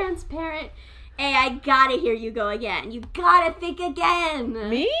that transparent? Hey, I gotta hear you go again. You gotta think again.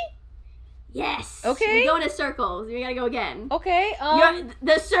 Me? Yes. Okay. We go in a circle. You gotta go again. Okay,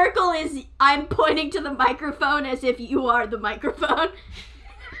 The circle is I'm pointing to the microphone as if you are the microphone.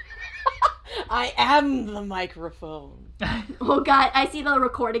 I am the microphone. Oh god, I see the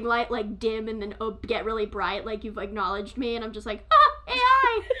recording light dim and then get really bright, like you've acknowledged me, and I'm just like,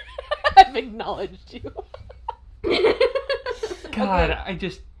 AI! I've acknowledged you. God, I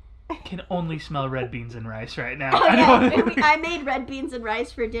just can only smell red beans and rice right now. Oh, yeah. I made red beans and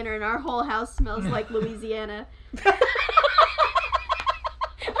rice for dinner, and our whole house smells like Louisiana.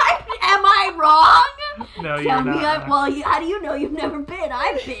 Am I wrong? No, Tell you're me not. well, how do you know you've never been?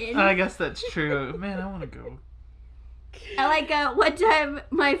 I've been. I guess that's true. Man, I want to go. One time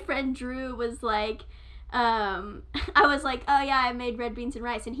my friend Drew was like, I was like, oh yeah, I made red beans and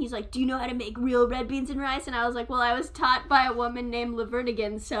rice, and he's like, do you know how to make real red beans and rice? And I was like, well, I was taught by a woman named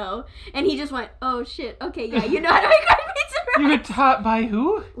Lavernigan, so, and he just went, oh shit, okay, yeah, you know how to make red beans and rice. You were taught by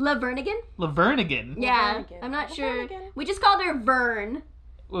who? Lavernigan? Lavernigan. Yeah, Lavernigan. I'm not sure. Lavernigan. We just called her Vern.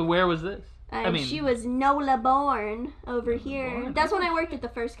 Well, where was this? And she was Nola Born over here. Born. That's when I worked at the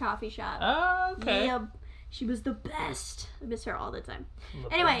first coffee shop. Oh, okay. Yeah, she was the best. I miss her all the time.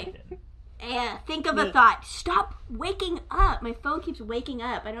 Lavernigan. Anyway. Yeah, think of a thought. Stop waking up. My phone keeps waking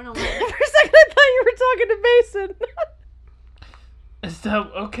up. I don't know why. For a second, I thought you were talking to Mason.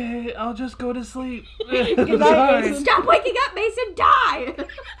 Stop. Okay, I'll just go to sleep. night, Sorry. Mason. Stop waking up, Mason. Die. We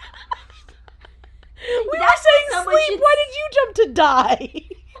were That's saying someone sleep. should- Why did you jump to die?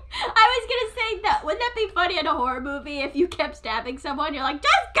 I was gonna say that. Wouldn't that be funny in a horror movie if you kept stabbing someone? You're like,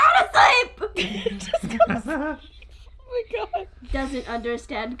 just go to sleep. Just go to sleep. Oh my god. Doesn't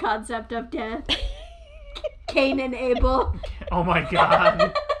understand concept of death. Cain and Abel. Oh my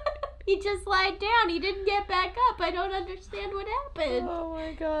god. He just lied down. He didn't get back up. I don't understand what happened. Oh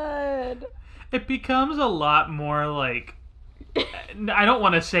my god. It becomes a lot more like, I don't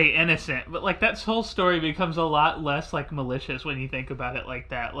want to say innocent, but that whole story becomes a lot less malicious when you think about it like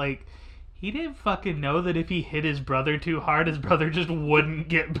that. He didn't fucking know that if he hit his brother too hard, his brother just wouldn't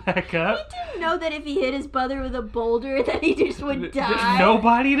get back up. He didn't know that if he hit his brother with a boulder that he just would die.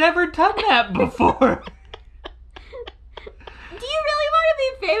 Nobody'd ever done that before. Do you really want to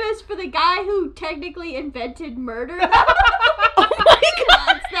be famous for the guy who technically invented murder? Oh my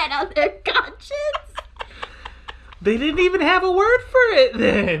god, is that on their conscience? They didn't even have a word for it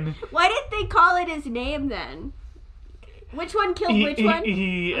then. Why didn't they call it his name then? Which one killed which one? I'm not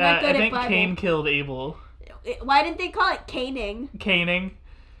good I at think Bible. Cain killed Abel. Why didn't they call it caning? Caning.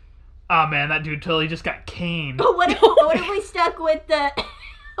 Oh man, that dude totally just got caned. What if we stuck with the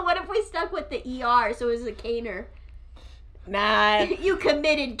what if we stuck with the ER so it was a caner? Nah. You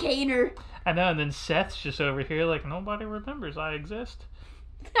committed caner. I know, and then Seth's just over here nobody remembers I exist.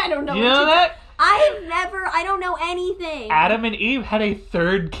 I don't know. You know that? I don't know anything. Adam and Eve had a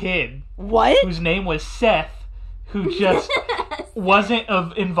third kid What? whose name was Seth, who just wasn't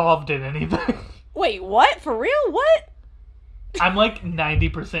involved in anything. Wait, what? For real? What? I'm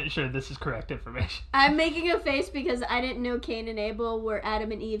 90% sure this is correct information. I'm making a face because I didn't know Cain and Abel were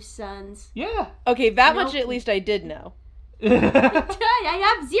Adam and Eve's sons. Yeah. Okay, that Nope. much at least I did know.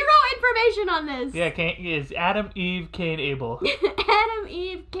 I have zero information on this. Yeah, Cain is Adam, Eve, Cain, Abel. Adam,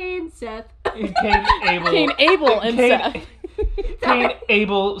 Eve, Cain, Seth. Cain, Abel. Cain, Abel, and Seth. Cain,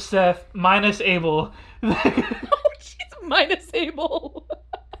 Abel, Seth, minus Abel. Oh, she's minus Abel.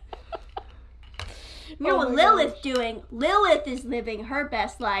 You know Oh what my Lilith gosh. doing? Lilith is living her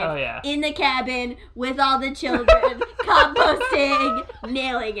best life Oh, yeah. in the cabin with all the children, composting,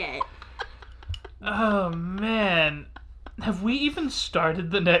 nailing it. Oh, man. Have we even started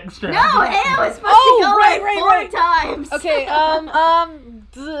the next round? No, hey, I was supposed Oh, to go right, like right, 4 times. Okay,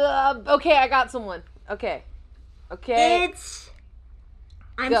 okay, I got someone. Okay.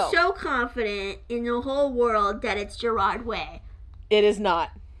 I'm Go. so confident in the whole world that it's Gerard Way. It is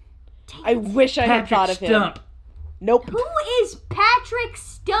not. I wish I had Patrick thought of him. Stump, Nope. Who is Patrick the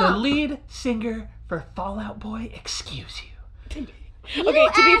Stump? lead singer for Fall Out Boy. Excuse you. Okay,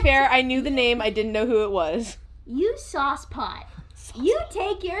 to be fair, I knew the name, I didn't know who it was. You sauce pot. You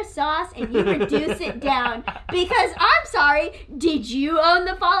take your sauce and you reduce it down. Because, I'm sorry, did you own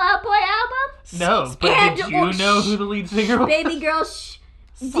the Fall Out Boy album? No, but And- did you know who the lead singer was? Baby girl,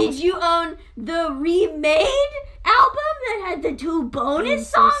 did you own the remade album that had the 2 bonus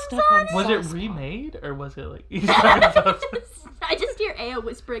so songs stuck on on it? Was it Sauce remade, or was it like... He's talking about I just hear Aya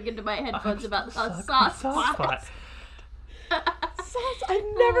whispering into my headphones about a Suck sauce my sauce pot. Sauce. I've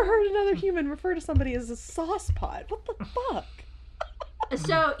never heard another human refer to somebody as a sauce pot. What the fuck?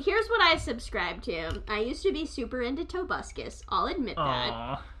 So here's what I subscribe to. I used to be super into Tobuscus. I'll admit that.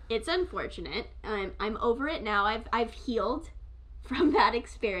 Aw. It's unfortunate. I'm over it now. I've healed from that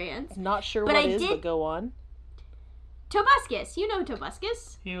experience. Not sure But what I is, did- but go on. Tobuscus, you know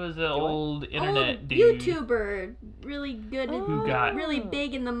Tobuscus. He was an old internet Old dude. YouTuber, really good, Who got really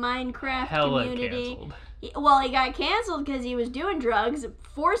big in the Minecraft hella community. canceled. Well, he got canceled because he was doing drugs,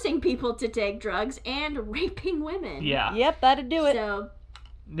 forcing people to take drugs, and raping women. Yeah. Yep, that'd do it. So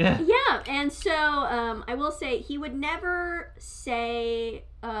Yeah. yeah, and so I will say he would never say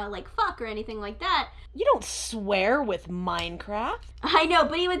like fuck or anything like that. You don't swear with Minecraft. I know,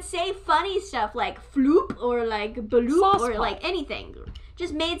 but he would say funny stuff like floop or like baloop Sauce or pot. like anything.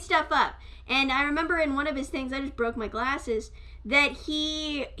 Just made stuff up. And I remember in one of his things, I just broke my glasses, that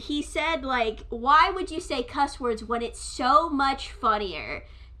he said like, why would you say cuss words when it's so much funnier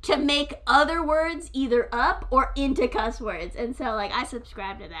to make other words either up or into cuss words? And so like I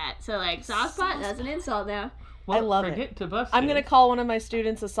subscribe to that. So like sauce pot, that's an insult now. Well, I love forget to bust I'm gonna call one of my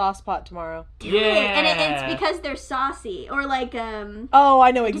students a sauce pot tomorrow. Do it. And Yeah. it's because they're saucy or like Oh, I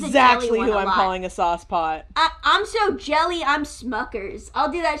know do the exactly jelly one who a I'm lot. calling a sauce pot. I'm so jelly, I'm Smuckers.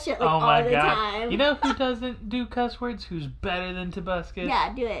 I'll do that shit like Oh my all the god. time. You know who doesn't do cuss words? Who's better than Tobuscus?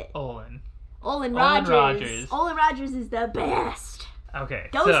 Yeah, do it. Olin. Olin Olin Rogers. Rogers. Olin Rogers is the best. Okay.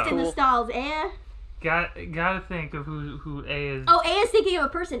 Ghost so, in the Cool. stalls, eh? gotta think of who A is. Oh, A is thinking of a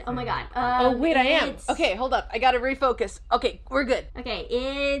person. Oh my god. Oh wait, I am. it's- Okay, hold up. I gotta refocus. Okay, we're good. Okay,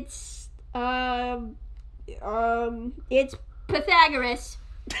 it's it's Pythagoras.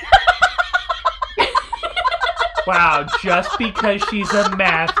 Wow, just because she's a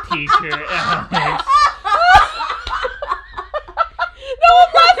math teacher. Alex. No,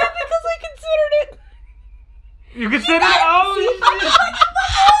 I'm laughing because I considered it. You consider oh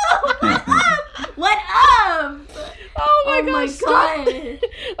What up? Oh my Oh my gosh, stop. god.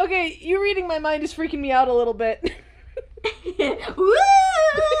 Okay, you reading my mind is freaking me out a little bit. Woo!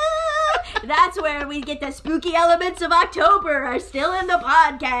 That's where we get the spooky elements of October are still in the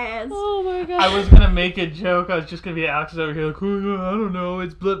podcast. Oh my god. I was gonna make a joke. I was just gonna be Alex is over here like, oh, I don't know,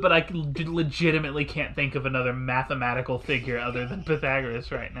 it's but I legitimately can't think of another mathematical figure other than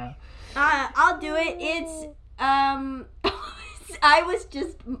Pythagoras right now. I'll do it. It's I was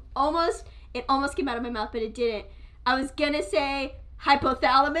just it almost came out of my mouth, but it didn't. I was gonna say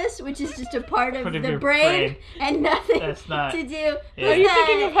hypothalamus, which is just a part of Part of the your brain brain. and nothing That's not- to do. Yeah. Are you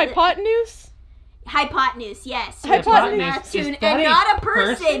thinking of hypotenuse? Hypotenuse? Yes. Hypotenuse. Is And that a not a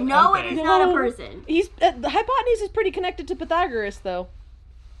person. person? No, Okay. it is not a No. person. He's the hypotenuse is pretty connected to Pythagoras, though.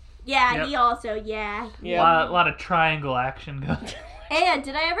 Yeah, Yep. he also, yeah. Yeah. A lot of triangle action going. And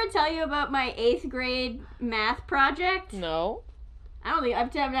did I ever tell you about my 8th grade math project? No. I don't think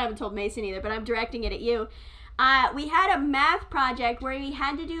I haven't told Mason either, but I'm directing it at you. We had a math project where we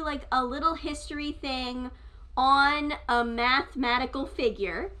had to do like a little history thing on a mathematical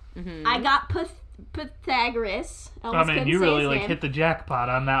figure. Mm-hmm. I got Pythagoras. I Almost mean, couldn't you say really his like name. hit the jackpot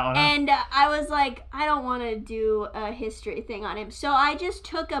on that one. And I was like, I don't want to do a history thing on him. So I just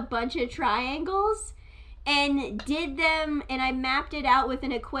took a bunch of triangles and did them, and I mapped it out with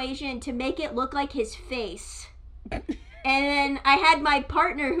an equation to make it look like his face. And then I had my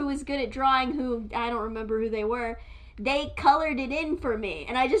partner who was good at drawing, who I don't remember who they were. They colored it in for me,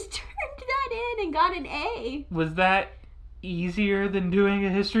 and I just turned that in and got an A. Was that easier than doing a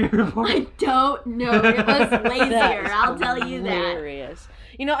history report? I don't know. It was That lazier. is I'll tell you that. hilarious.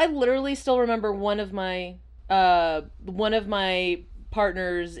 You know, I literally still remember one of my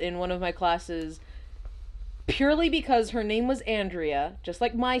partners in one of my classes purely because her name was Andrea, just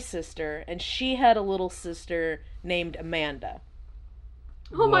like my sister, and she had a little sister named Amanda.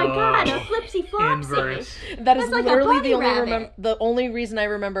 Oh my Whoa. god, a flipsy flopsy. Inverse. That is That's like a literally bunny the only rabbit. the only reason I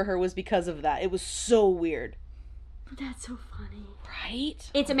remember her was because of that. It was so weird. That's so funny. Right?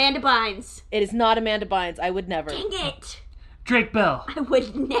 It's Amanda Bynes. It is not Amanda Bynes. I would never. Dang it. Drake Bell. I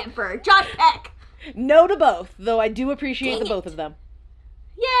would never. Josh Peck. No to both, though I do appreciate Dang the both it. of them.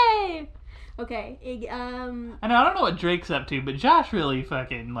 Yay. Okay. I know I don't know what Drake's up to, but Josh really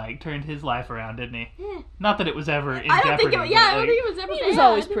fucking like turned his life around, didn't he? eh. Not that it was ever in I don't jeopardy. think it. Yeah, I but, don't think it was ever. He was bad.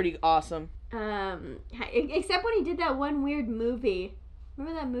 always pretty awesome. Except when he did that one weird movie.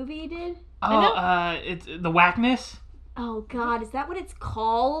 Remember that movie he did? It's the Whackness. Oh God, is that what it's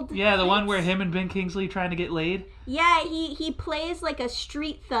called? Yeah, the one where him and Ben Kingsley trying to get laid. Yeah, he plays like a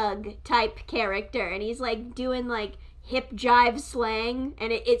street thug type character, and he's like doing like hip jive slang,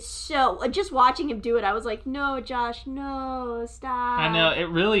 and it's so. Just watching him do it, I was like, no, Josh, no, stop. I know, it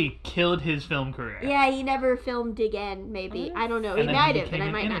really killed his film career. Yeah, he never filmed again. Maybe I don't know. He And then might he have, became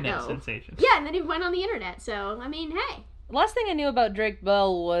and I an might not internet know. sensation. Yeah, and then he went on the internet. So I mean, hey. Last thing I knew about Drake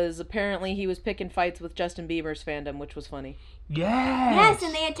Bell was apparently he was picking fights with Justin Bieber's fandom, which was funny. Yes,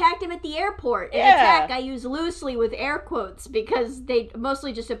 and they attacked him at the airport. An Yeah. attack I use loosely with air quotes because they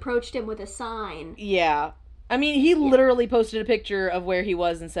mostly just approached him with a sign. Yeah. I mean, he literally posted a picture of where he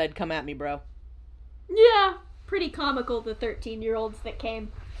was and said, "Come at me, bro." Yeah, pretty comical, the 13-year-olds that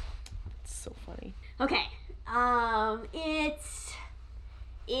came. It's so funny. Okay,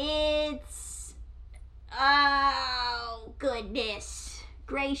 oh, goodness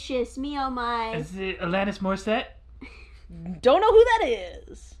gracious me, oh my. Is it Alanis Morissette? Don't know who that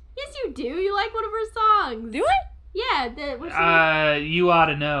is. Yes, you do. You like one of her songs. Do I? Yeah, what's her name? You ought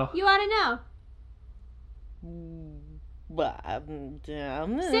to know. You ought to know.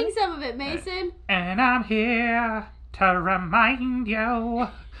 Sing some of it, Mason. And I'm here to remind you of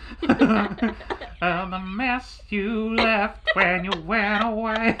the mess you left when you went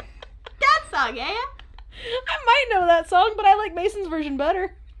away. That song, eh? I might know that song, but I like Mason's version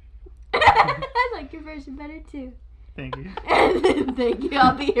better. I like your version better, too. Thank you. Thank you.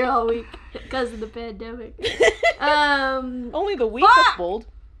 I'll be here all week because of the pandemic. Only the week Fuck! that's bold.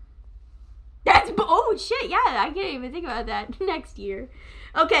 Oh shit! Yeah, I can't even think about that next year.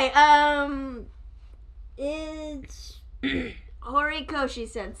 Okay. It's Horikoshi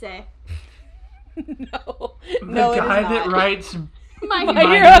Sensei. No, The it is guy not. that writes My My My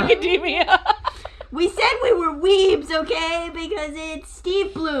Hero Hero. Academia. We said we were weebs, okay? Because it's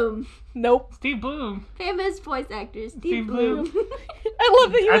Steve Bloom, Nope. Steve Bloom. famous voice actor. Steve Steve Bloom. I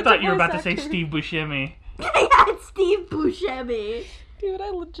love that you. I went to thought you were voice about to say actor. Steve Buscemi. Yeah, it's Steve Buscemi. Dude, I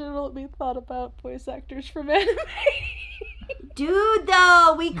legitimately thought about voice actors from anime. Dude,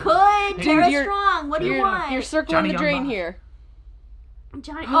 though, we could. Dude, Tara you're- Strong. What do you want? You're circling Johnny the drain Young Bosch. here.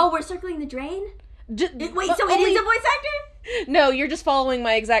 Johnny. Oh, we're circling the drain. Wait, so it only- is a voice actor? No, you're just following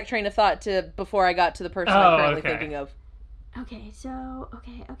my exact train of thought to before I got to the person Oh, I'm currently okay. thinking of. Okay, so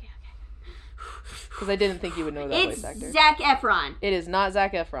okay. Because I didn't think you would know that It's voice actor. Zac Efron. It is not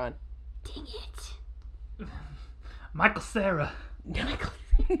Zac Efron. Dang it. Michael Cera. No,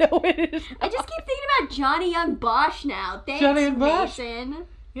 it is. I just keep thinking about Johnny Young Bosch now. Thanks, Johnny Young Bosch. Mason.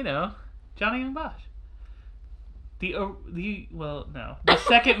 You know, Johnny Young Bosch. The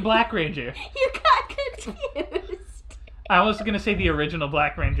second Black Ranger. You got confused. I was gonna say the original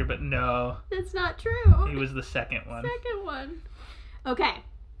Black Ranger, but no, That's not true. he was the second one. Second one. Okay.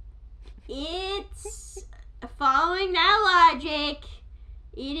 It's following that logic.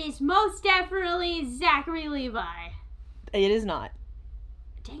 It is most definitely Zachary Levi. It is not.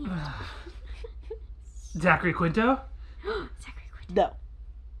 Dang it. Zachary Quinto. Zachary Quinto. No.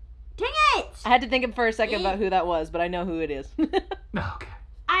 Dang it! I had to think for a second about who that was, but I know who it is. Okay.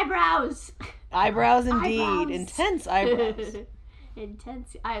 Eyebrows. Eyebrows indeed. Eyebrows. Intense eyebrows.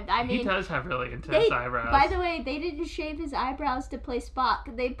 Intense. I He mean, does have really intense eyebrows. by the way, they didn't shave his eyebrows to play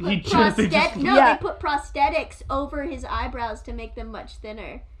Spock. They put They just- yeah. they put prosthetics over his eyebrows to make them much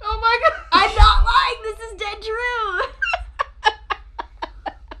thinner. Oh my god! I'm not lying. This is dead true.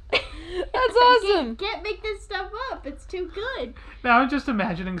 That's awesome. Can't make this stuff up. It's too good. Now I'm just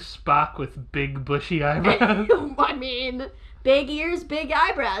imagining Spock with big bushy eyebrows. I mean, big ears, big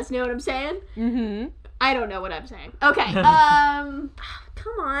eyebrows. Know what I'm saying? Mm-hmm. I don't know what I'm saying. Okay.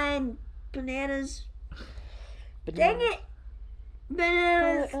 Come on, bananas. Dang it.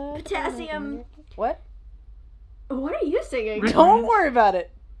 Bananas. Potassium. What? What are you singing? Don't worry about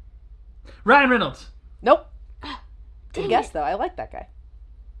it. Ryan Reynolds. Nope. Dang Good guess it. though. I like that guy.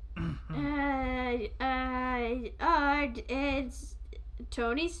 It's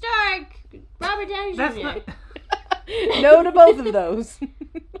Tony Stark. Robert Downey Jr. That's not. No to both of those.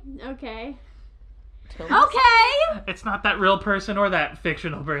 Okay. Tony- Okay. It's not that real person or that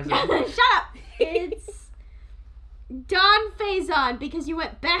fictional person. Shut up. It's Don Faison because you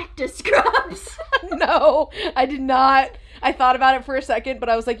went back to Scrubs. No, I did not. I thought about it for a second, but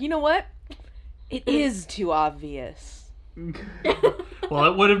I was like, you know what? It is too obvious. Well,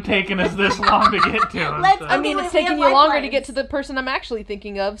 it would have taken us this long to get to him. Let's- so- I mean, Okay, it's we taking have you longer to lifelines. get to the person I'm actually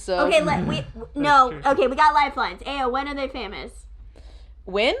thinking of, so... Okay, true. okay, we got lifelines. Ayo, when are they famous?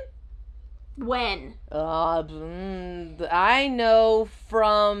 When? When? I know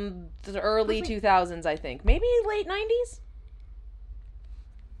from the early 2000s, I think. Maybe late 90s?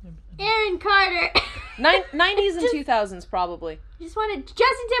 Aaron Carter. 90s and 2000s, probably. Just wanted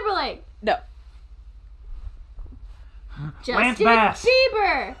Justin Timberlake. No. Lance Justin Bass.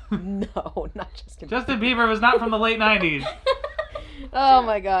 Bieber. No, not Justin. Justin Bieber was not from the late 90s. Oh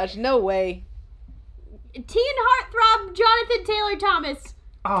my gosh, no way. Teen heartthrob Jonathan Taylor Thomas.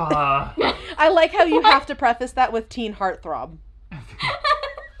 Aw. I like how you have to preface that with teen heartthrob.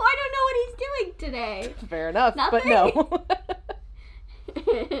 I don't know what he's doing today. Fair enough, but Nothing. no.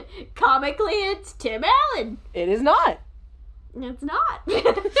 Comically, it's Tim Allen. It is not. It's not.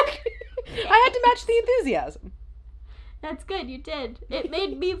 I had to match the enthusiasm. That's good, you did. It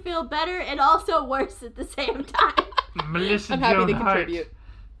made me feel better and also worse at the same time. Melissa I'm happy Joan to Hart. contribute.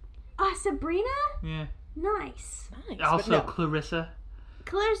 Sabrina? Yeah. Nice. Nice, Also but no. Clarissa.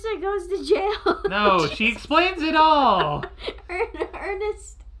 Clarissa goes to jail. No, she explains it all.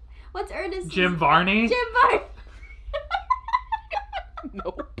 Ernest. What's Ernest? Jim Varney. Jim Varney.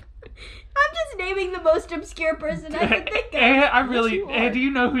 Nope. I'm just naming the most obscure person I can think of. I really. Yes, you are. Do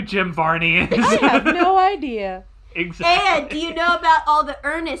you know who Jim Varney is? I have no idea. Exactly. And do you know about all the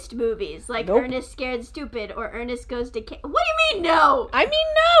Ernest movies? Like Nope. Ernest Scared Stupid or Ernest Goes to What do you mean no? I mean,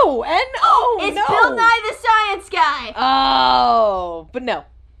 no. N-O. It's no. Bill Nye the Science Guy. Oh, but no.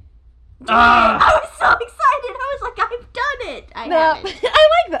 Ah. I was so excited. I was like, I've done it. I No, haven't. I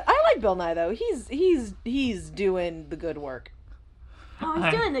like that. I like Bill Nye though. He's doing the good work. Oh,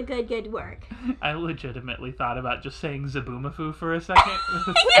 he's doing the good work. I legitimately thought about just saying Zaboomafoo for a second. Pratt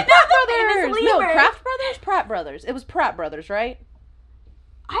Brothers. No, Kraft Brothers, Pratt Brothers. It was Pratt Brothers, right?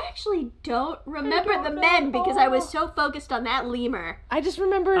 I actually don't remember the men because I was so focused on that lemur. I just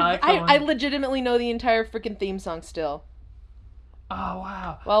remember. I legitimately know the entire freaking theme song still. Oh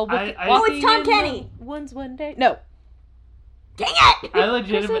wow. Well, Oh, it's Tom Kenny. Once one day. No. Dang it! I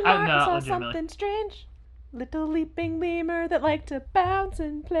legitimately. Martin Not saw legitimately. something strange. Little leaping lemur that liked to bounce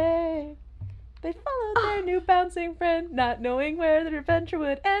and play. They followed their new bouncing friend, not knowing where their adventure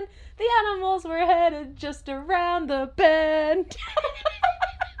would end. The animals were headed just around the bend.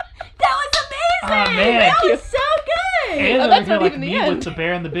 That was amazing! Oh, man. That Thank you. was so good! And Oh, over that's here not like even the me end. with the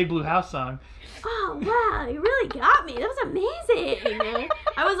Bear in the Big Blue House song. Oh wow, you really got me. That was amazing.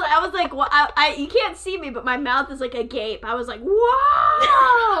 I was like, well, you can't see me, but my mouth is like agape. I was like,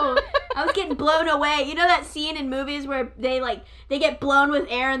 whoa! I was getting blown away. You know that scene in movies where they get blown with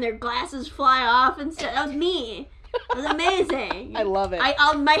air and their glasses fly off and stuff? That was me. It was amazing. I love it.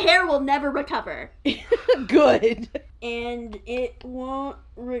 My hair will never recover. Good. And it won't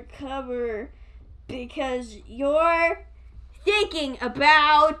recover because you're thinking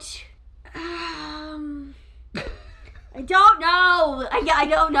about I don't know. I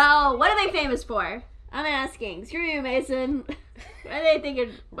don't know. What are they famous for? I'm asking. Screw you, Mason. What are they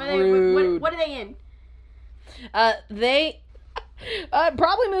thinking? What are they in? They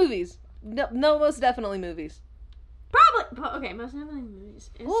probably movies. No, most definitely movies. Probably. Okay, most definitely movies.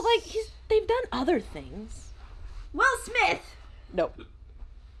 Well, like they've done other things. Will Smith. Nope.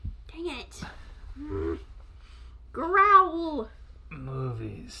 Dang it. Growl.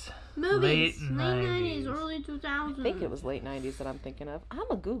 Movies. Movies. Late Late 90s, 90s. early 2000s. I think it was late 90s that I'm thinking of.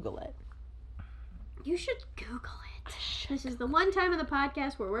 I'ma Google it. You should Google it. This is the one time in the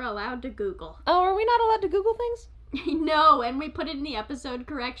podcast where we're allowed to Google. Oh, are we not allowed to Google things? No, and we put it in the episode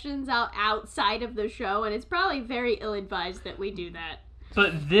corrections outside of the show, and it's probably very ill-advised that we do that.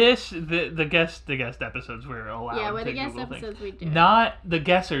 But the guest episodes we're allowed. Yeah, we're to the guest Google episodes things. we do. Not the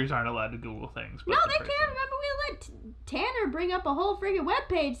guessers aren't allowed to Google things. But No, the they person. can't. Remember, we let Tanner bring up a whole friggin'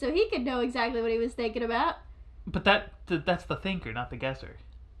 webpage so he could know exactly what he was thinking about. But that's the thinker, not the guesser.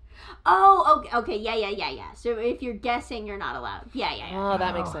 Oh, okay, yeah. So if you're guessing, you're not allowed. Yeah. Oh,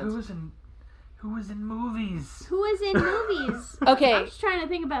 that makes Oh, sense. Who was in movies? Who was in movies? Okay. I'm just trying to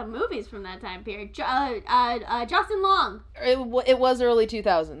think about movies from that time period. Justin Long. It was early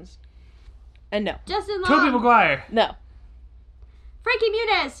 2000s. And no. Justin Long. Tobey Maguire. No. Frankie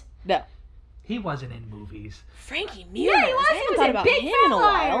Muniz. No. He wasn't in movies. Frankie Muniz. Yeah, he was. I He haven't was thought in about Big him Fat in a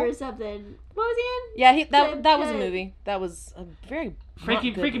Liar while. or something. What was he in? Yeah, that was a movie. That was a very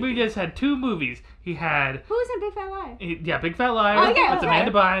Frankie movie. Muniz had two movies. He had Who was in Big Fat Liar? Big Fat Liar Oh, yeah, with okay.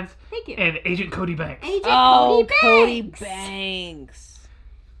 Amanda Bynes Thank you. and Agent Cody Banks. Agent Oh, Cody Cody Banks. Banks.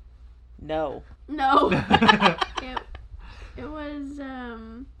 No. No. It was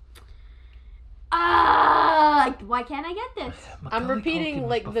why can't I get this? I'm Macaulay repeating Culkin was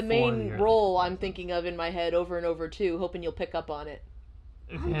like the before main the role I'm thinking of in my head over and over too, hoping you'll pick up on it.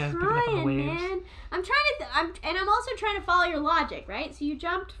 I'm Yeah, picking up on the trying, waves. man. I'm trying to. I'm also trying to follow your logic, right? So you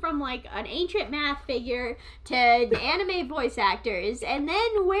jumped from like an ancient math figure to anime voice actors, and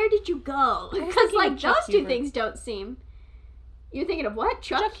then where did you go? Because thinking like of Chuck those two Hubert. things don't seem. You're thinking of what?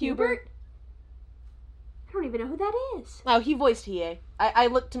 Chuck Hubert? I don't even know who that is. Oh, he voiced Hiei. I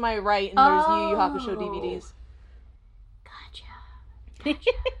looked to my right, and there's Yu Yu Hakusho Oh. DVDs. Gotcha.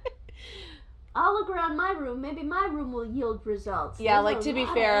 I'll look around my room. Maybe my room will yield results. Yeah, There's like a to be lot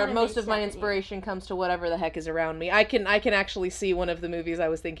of fair, anime most of my stuff in here. inspiration comes to whatever the heck is around me. I can actually see one of the movies I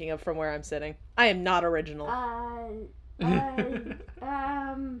was thinking of from where I'm sitting. I am not original.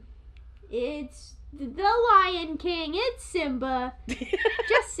 It's the Lion King. It's Simba.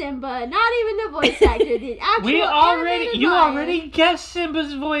 Just Simba. Not even the voice actor. The actual You animated lion. already guessed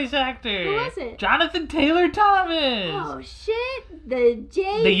Simba's voice actor. Who was it? Jonathan Taylor Thomas. Oh shit! The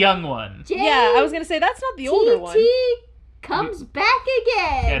The young one. Yeah, I was gonna say that's not the older one. comes back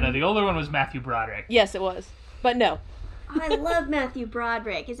again. Yeah, no, the older one was Matthew Broderick. Yes, it was, but no, I love Matthew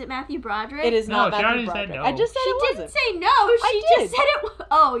Broderick. Is it Matthew Broderick? it is No, not she already Matthew said Broderick. no. I just said She it didn't wasn't. say no. She did. just said it.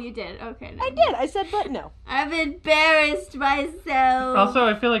 Oh, you did. Okay. I did. I said, but no. I've embarrassed myself. Also,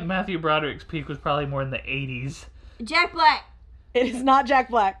 I feel like Matthew Broderick's peak was probably more in the 80s. Jack Black. It is not Jack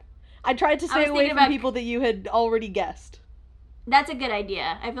Black. I tried to I stay was away thinking from about- people that you had already guessed. That's a good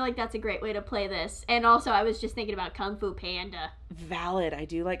idea. I feel like that's a great way to play this. And also, I was just thinking about Kung Fu Panda. Valid. I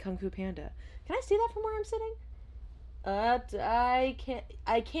do like Kung Fu Panda. Can I see that from where I'm sitting? I can.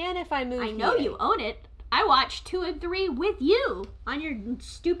 I can if I move. I know here. you own it. I watched 2 and 3 with you on your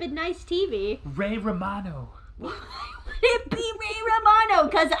stupid nice TV. Ray Romano. Why would it be Ray Romano?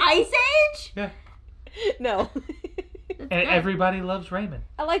 Because Ice Age? Yeah. No. That's And good. everybody loves Raymond.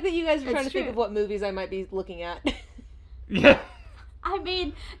 I like that you guys are trying It's to think true. of what movies I might be looking at. Yeah. I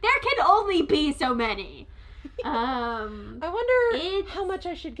mean, there can only be so many. I wonder It's- how much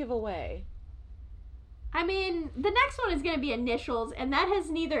I should give away. I mean, the next one is going to be initials, and that has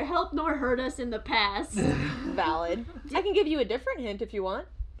neither helped nor hurt us in the past. Valid. I can give you a different hint if you want.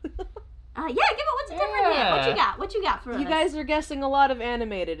 Yeah, give it. What's a different hint? What you got? What you got for us? You guys are guessing a lot of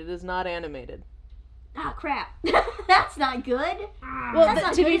animated. It is not animated. Oh, crap. That's not good. Well, That's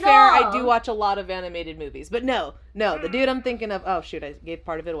not to good be at fair, all. I do watch a lot of animated movies. But no, the dude I'm thinking of. Oh shoot, I gave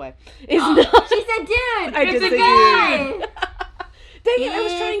part of it away. Is not. She said, dude. I it's did a say guy. dude. Dang it! I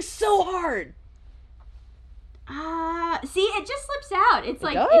was trying so hard. See, it just slips out. It's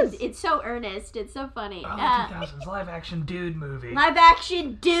like, does. it's so earnest. It's so funny. Early 2000s live action dude movie. Live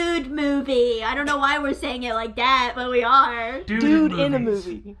action dude movie. I don't know why we're saying it like that, but we are. Dude in a movies.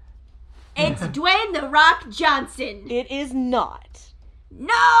 movie. It's Dwayne The Rock Johnson. It is not. No,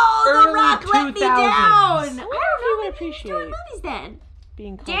 The Early Rock let me 2000s. down. I I wonder if don't you know. would Maybe he's appreciate doing movies then.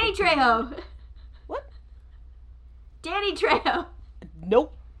 being called Danny a dude. Trejo. What? Danny Trejo.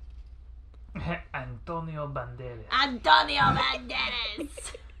 Nope. Antonio Banderas. Antonio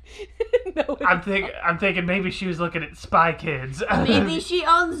Banderas. No. I'm thinking maybe she was looking at Spy Kids. Maybe she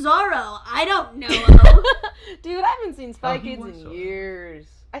owns Zorro. I don't know. Dude, I haven't seen Spy Oh, he Kids was in so- years.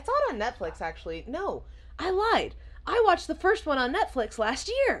 I saw it on Netflix, actually. No, I lied. I watched the first one on Netflix last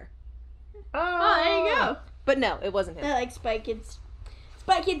year. Oh, there you go. But no, it wasn't him. I like Spy Kids.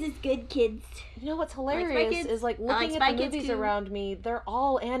 Spy Kids is good, kids. You know what's Spy hilarious Kids. is like I like looking Spy at the Kids movies too. around me, they're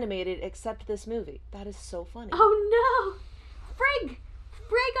all animated except this movie. That is so funny. Oh no! Frig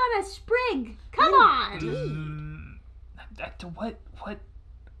on a sprig. Come on. What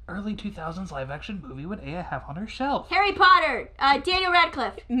early 2000s live action movie would Aya have on her shelf? Harry Potter. Daniel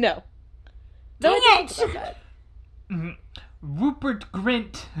Radcliffe. No. Dang No, I didn't it! think about that. Mhm. Rupert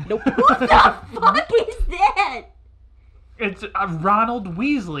Grint. Nope. Who the fuck is that? It's Ronald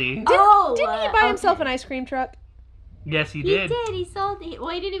Weasley. Didn't he buy himself an ice cream truck? Yes, he He did. did. He sold it. Well,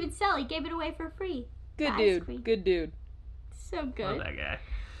 he didn't even sell. He gave it away for free. Good Ice dude. cream. Good dude. So Love good. that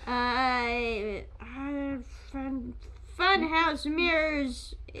guy. Funhouse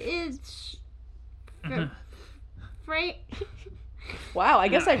Mirrors is Frank. Wow, I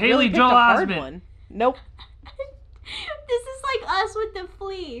guess I Haley really picked Joel a hard Osment. one. Nope. This is like us with the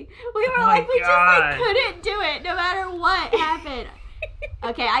flea. We were Oh like, my we just God. like couldn't do it no matter what happened.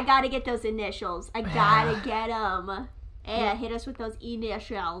 Okay, I gotta get those initials. I gotta get them. Yeah, hit us with those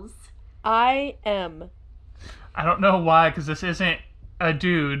initials. I am. I don't know why, because this isn't a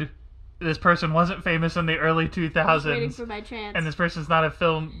dude. This person wasn't famous in the early I'm just waiting 2000s. for my chance. And this person's not a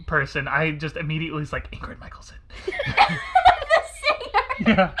film person. I just immediately was like, Ingrid Michaelson. the singer.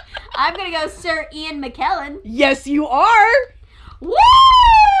 Yeah. I'm gonna go Sir Ian McKellen. Yes, you are. Woo!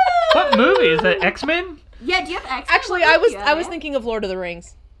 What movie? Is that X-Men? Yeah, do you have X? Actually, I was thinking of Lord of the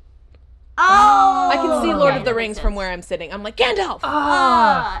Rings. Oh! I can see okay, Lord of the that Rings makes from sense. where I'm sitting. I'm like, Gandalf!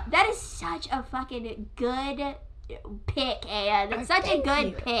 That is such a fucking good pick, Aya. That's such a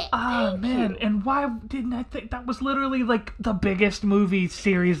good pick. Oh man, and why didn't I think that was literally like the biggest movie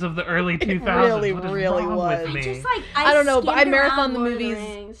series of the early 2000s? really, What is really wrong was. with me? Just like I don't know, but I skimmed marathon around the Lord of movies.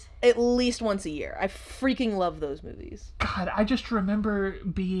 Rings. At least once a year. I freaking love those movies. God, I just remember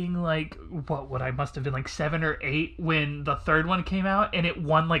being like, what I must have been like 7 or 8 when the third one came out, and it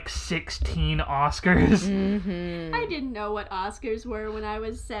won like 16 Oscars. Mm-hmm. I didn't know what Oscars were when I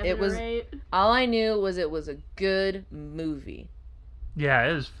was 7 It was- or 8. All I knew was it was a good movie. Yeah,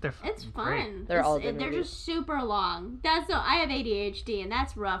 it is. It's great. fun. They're all good They're movies. just super long. I have ADHD, and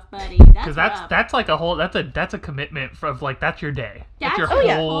that's rough, buddy. Because rough. that's like a whole that's a commitment of like that's your day. That's your a whole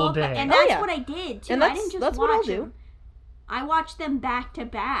whole day. and Oh, that's yeah. what I did too. And I didn't just that's watch what I'll them. do. I watched them back to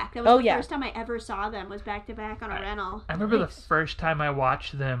back. That was Oh, the yeah. first time I ever saw them. Was back to back on a rental. I remember Nice. the first time I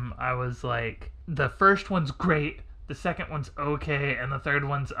watched them, I was like, the first one's great, the second one's okay, and the third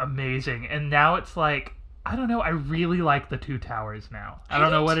one's amazing. And now it's like, I don't know, I really like the Two Towers now. I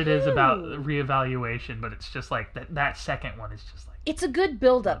don't know what it is about reevaluation, but it's just like that second one is just like, It's a good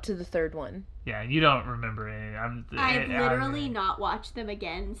build up to the third one. yeah, you don't remember any. I've literally not watched them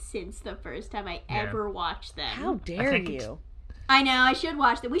again since the first time I Yeah. ever watched them. How dare think it's- you? I know, I should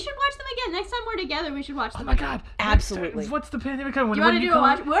watch them. We should watch them again. Next time we're together, we should watch Oh them my again. god! Absolutely. What's the pandemic? When, Do you want to when do a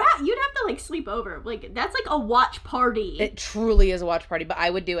watch? You'd have to like sleep over. Like that's like a watch party. It truly is a watch party, but I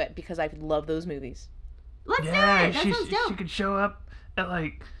would do it because I love those movies. Let's Yeah, do it. That she sounds dope. could show up at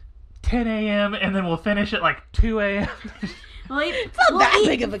like 10 a.m. and then we'll finish at like 2 a.m. It's Not that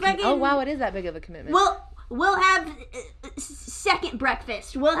big of a commitment. Oh wow, it is that big of a commitment. We'll have second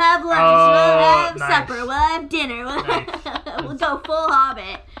breakfast. We'll have lunch. Oh, we'll have nice. supper. We'll have dinner. We'll go full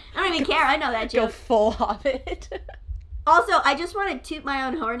Hobbit. I don't even care. I know that Go joke. full Hobbit. Also, I just want to toot my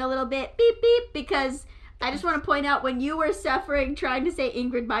own horn a little bit. Beep beep, because I just want to point out when you were suffering trying to say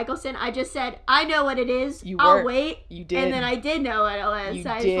Ingrid Michaelson, I just said I know what it is. You I'll were. wait. You did. And then I did know what it was. You so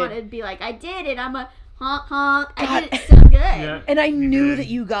I just did. wanted to be like, I did it. I'm a honk honk. I God. did it so good. Yeah. And I You knew did. that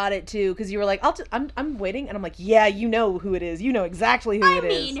you got it too, because you were like, I'm waiting," and I'm like, "Yeah, you know who it is. You know exactly who I it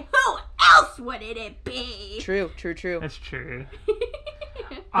is." mean, who else would it be? True. That's true.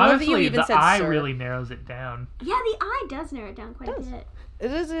 I love that you Honestly, even the said eye sir. really narrows it down. Yeah, the eye does narrow it down quite a Does. bit.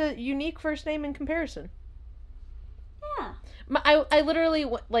 It is a unique first name in comparison. Yeah. I literally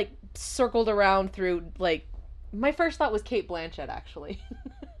like circled around through like my first thought was Kate Blanchett actually.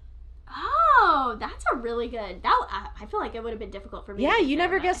 Oh, that's a really good. I feel like it would have been difficult for me. Yeah, to you consider,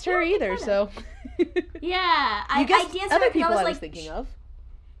 never but guessed I feel her like you either, could've. so Yeah, you guessed I guessed other her, people I was I like, was thinking of.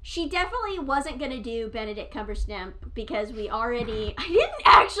 She definitely wasn't gonna do Benedict Cumbersnamp because we already. I didn't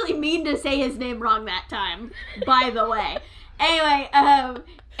actually mean to say his name wrong that time, by the way. Anyway,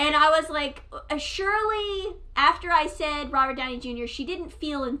 and I was like, surely after I said Robert Downey Jr., she didn't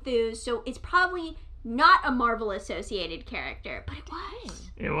feel enthused, so it's probably not a Marvel associated character, but it was.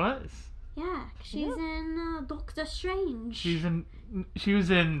 It was. Yeah, she's in Doctor Strange. She was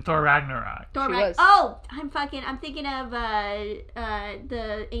in Thor Ragnarok. Thor She Ragn- was. Oh, I'm thinking of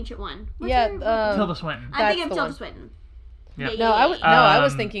the ancient one. What's Yeah, her- Tilda Swinton. I'm that's thinking of the Tilda one. Swinton. Yeah. No, I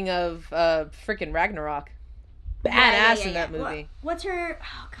was Um, thinking of freaking Ragnarok. Yeah, Badass yeah, in that yeah. movie. What's her?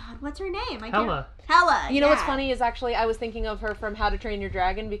 Oh God, what's her name? Hela. Hela. You know what's yeah. funny is actually I was thinking of her from How to Train Your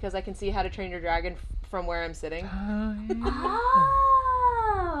Dragon because I can see How to Train Your Dragon from where I'm sitting.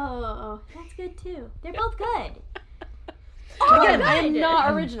 Oh, that's good too. They're both good. Again, I am good.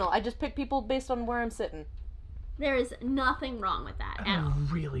 not original. I just pick people based on where I'm sitting. There is nothing wrong with that. I at all.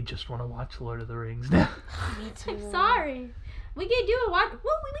 really just want to watch Lord of the Rings now. I'm sorry. We could do a watch.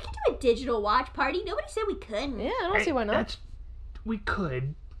 Well, we could do a digital watch party. Nobody said we couldn't. Yeah, I don't see why not. We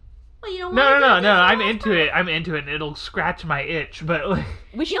could. Well, you don't No, want to no, no, no. I'm into it. I'm into it, and it'll scratch my itch. But like,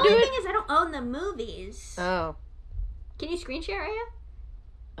 We The should only do thing it. is, I don't own the movies. Oh. Can you screen share, Aya?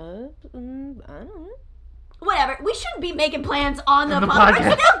 I don't know. Whatever. We shouldn't be making plans on the On the podcast. podcast.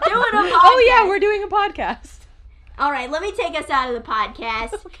 We're still doing a podcast. Oh yeah, we're doing a podcast. All right, let me take us out of the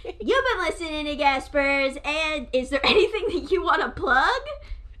podcast. Okay. You've been listening to Gaspers, and is there anything that you want to plug?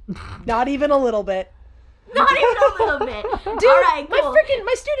 Not even a little bit. Not even a little bit. Dude, All right, cool.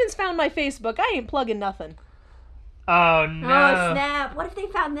 my students found my Facebook. I ain't plugging nothing. oh no. Oh, snap. What if they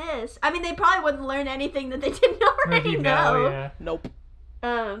found this? I mean, they probably wouldn't learn anything that they didn't already You know. yeah. Nope.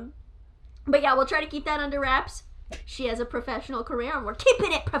 But yeah, we'll try to keep that under wraps. She has a professional career, and we're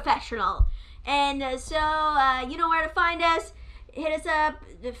keeping it professional. And so, you know where to find us. Hit us up,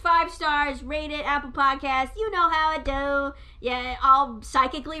 5 stars, rate it, Apple Podcasts. You know how it do. Yeah, I'll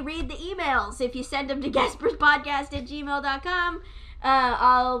psychically read the emails if you send them to gasperspodcast@gmail.com.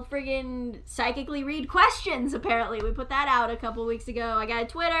 I'll friggin' psychically read questions, apparently. We put that out a couple weeks ago. I got a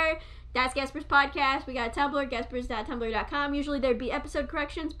Twitter, That's Gasper's Podcast. We got a Tumblr, gaspers.tumblr.com. Usually there'd be episode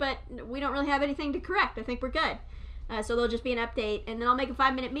corrections, but we don't really have anything to correct. I think we're good. So there'll just be an update, and then I'll make a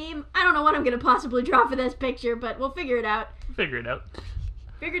 5-minute meme. I don't know what I'm going to possibly draw for this picture, but we'll figure it out. Figure it out.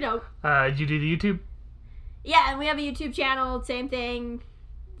 Did you do the YouTube? Yeah, and we have a YouTube channel, same thing.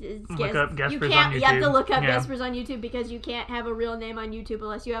 Look up Gaspers on YouTube. You have to look up Yeah. Gaspers on YouTube because you can't have a real name on YouTube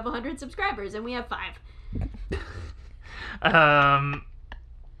unless you have 100 subscribers, and we have 5.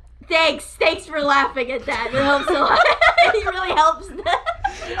 Thanks for laughing at that. It helps a lot. It really helps the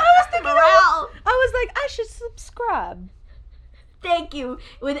morale. I was like, I should subscribe. Thank you.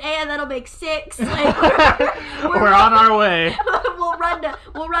 With Anne, that'll make 6. Like, we're on our way. We'll run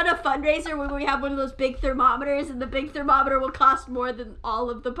a fundraiser where we have one of those big thermometers, and the big thermometer will cost more than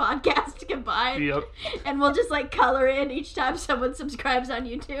all of the podcasts combined. Yep. And we'll just like color in each time someone subscribes on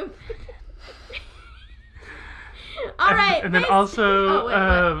YouTube. All right. And then also, wait,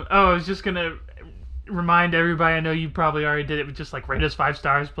 I was just gonna remind everybody. I know you probably already did it, but just like rate us 5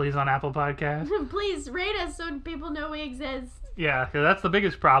 stars, please, on Apple Podcasts. Please rate us so people know we exist. Yeah, 'cause that's the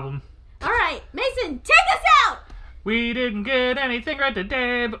biggest problem. All right, Mason, take us out. We didn't get anything right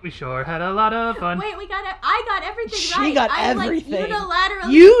today, but we sure had a lot of fun. Wait, I got everything right. She got I'm everything. Like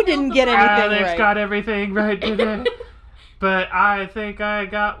unilaterally You killed didn't the get podcast. anything Alex right. got everything right today, but I think I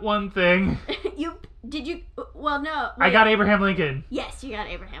got one thing. Did you? Well, no. I wait. got Abraham Lincoln. Yes, you got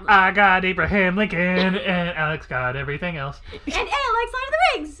Abraham. I got Abraham Lincoln, and Alex got everything else. And Alex, Lord of the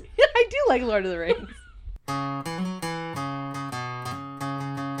Rings. I do like Lord of the Rings.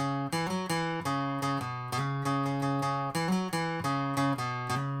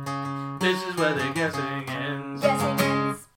 This is where the guessing ends.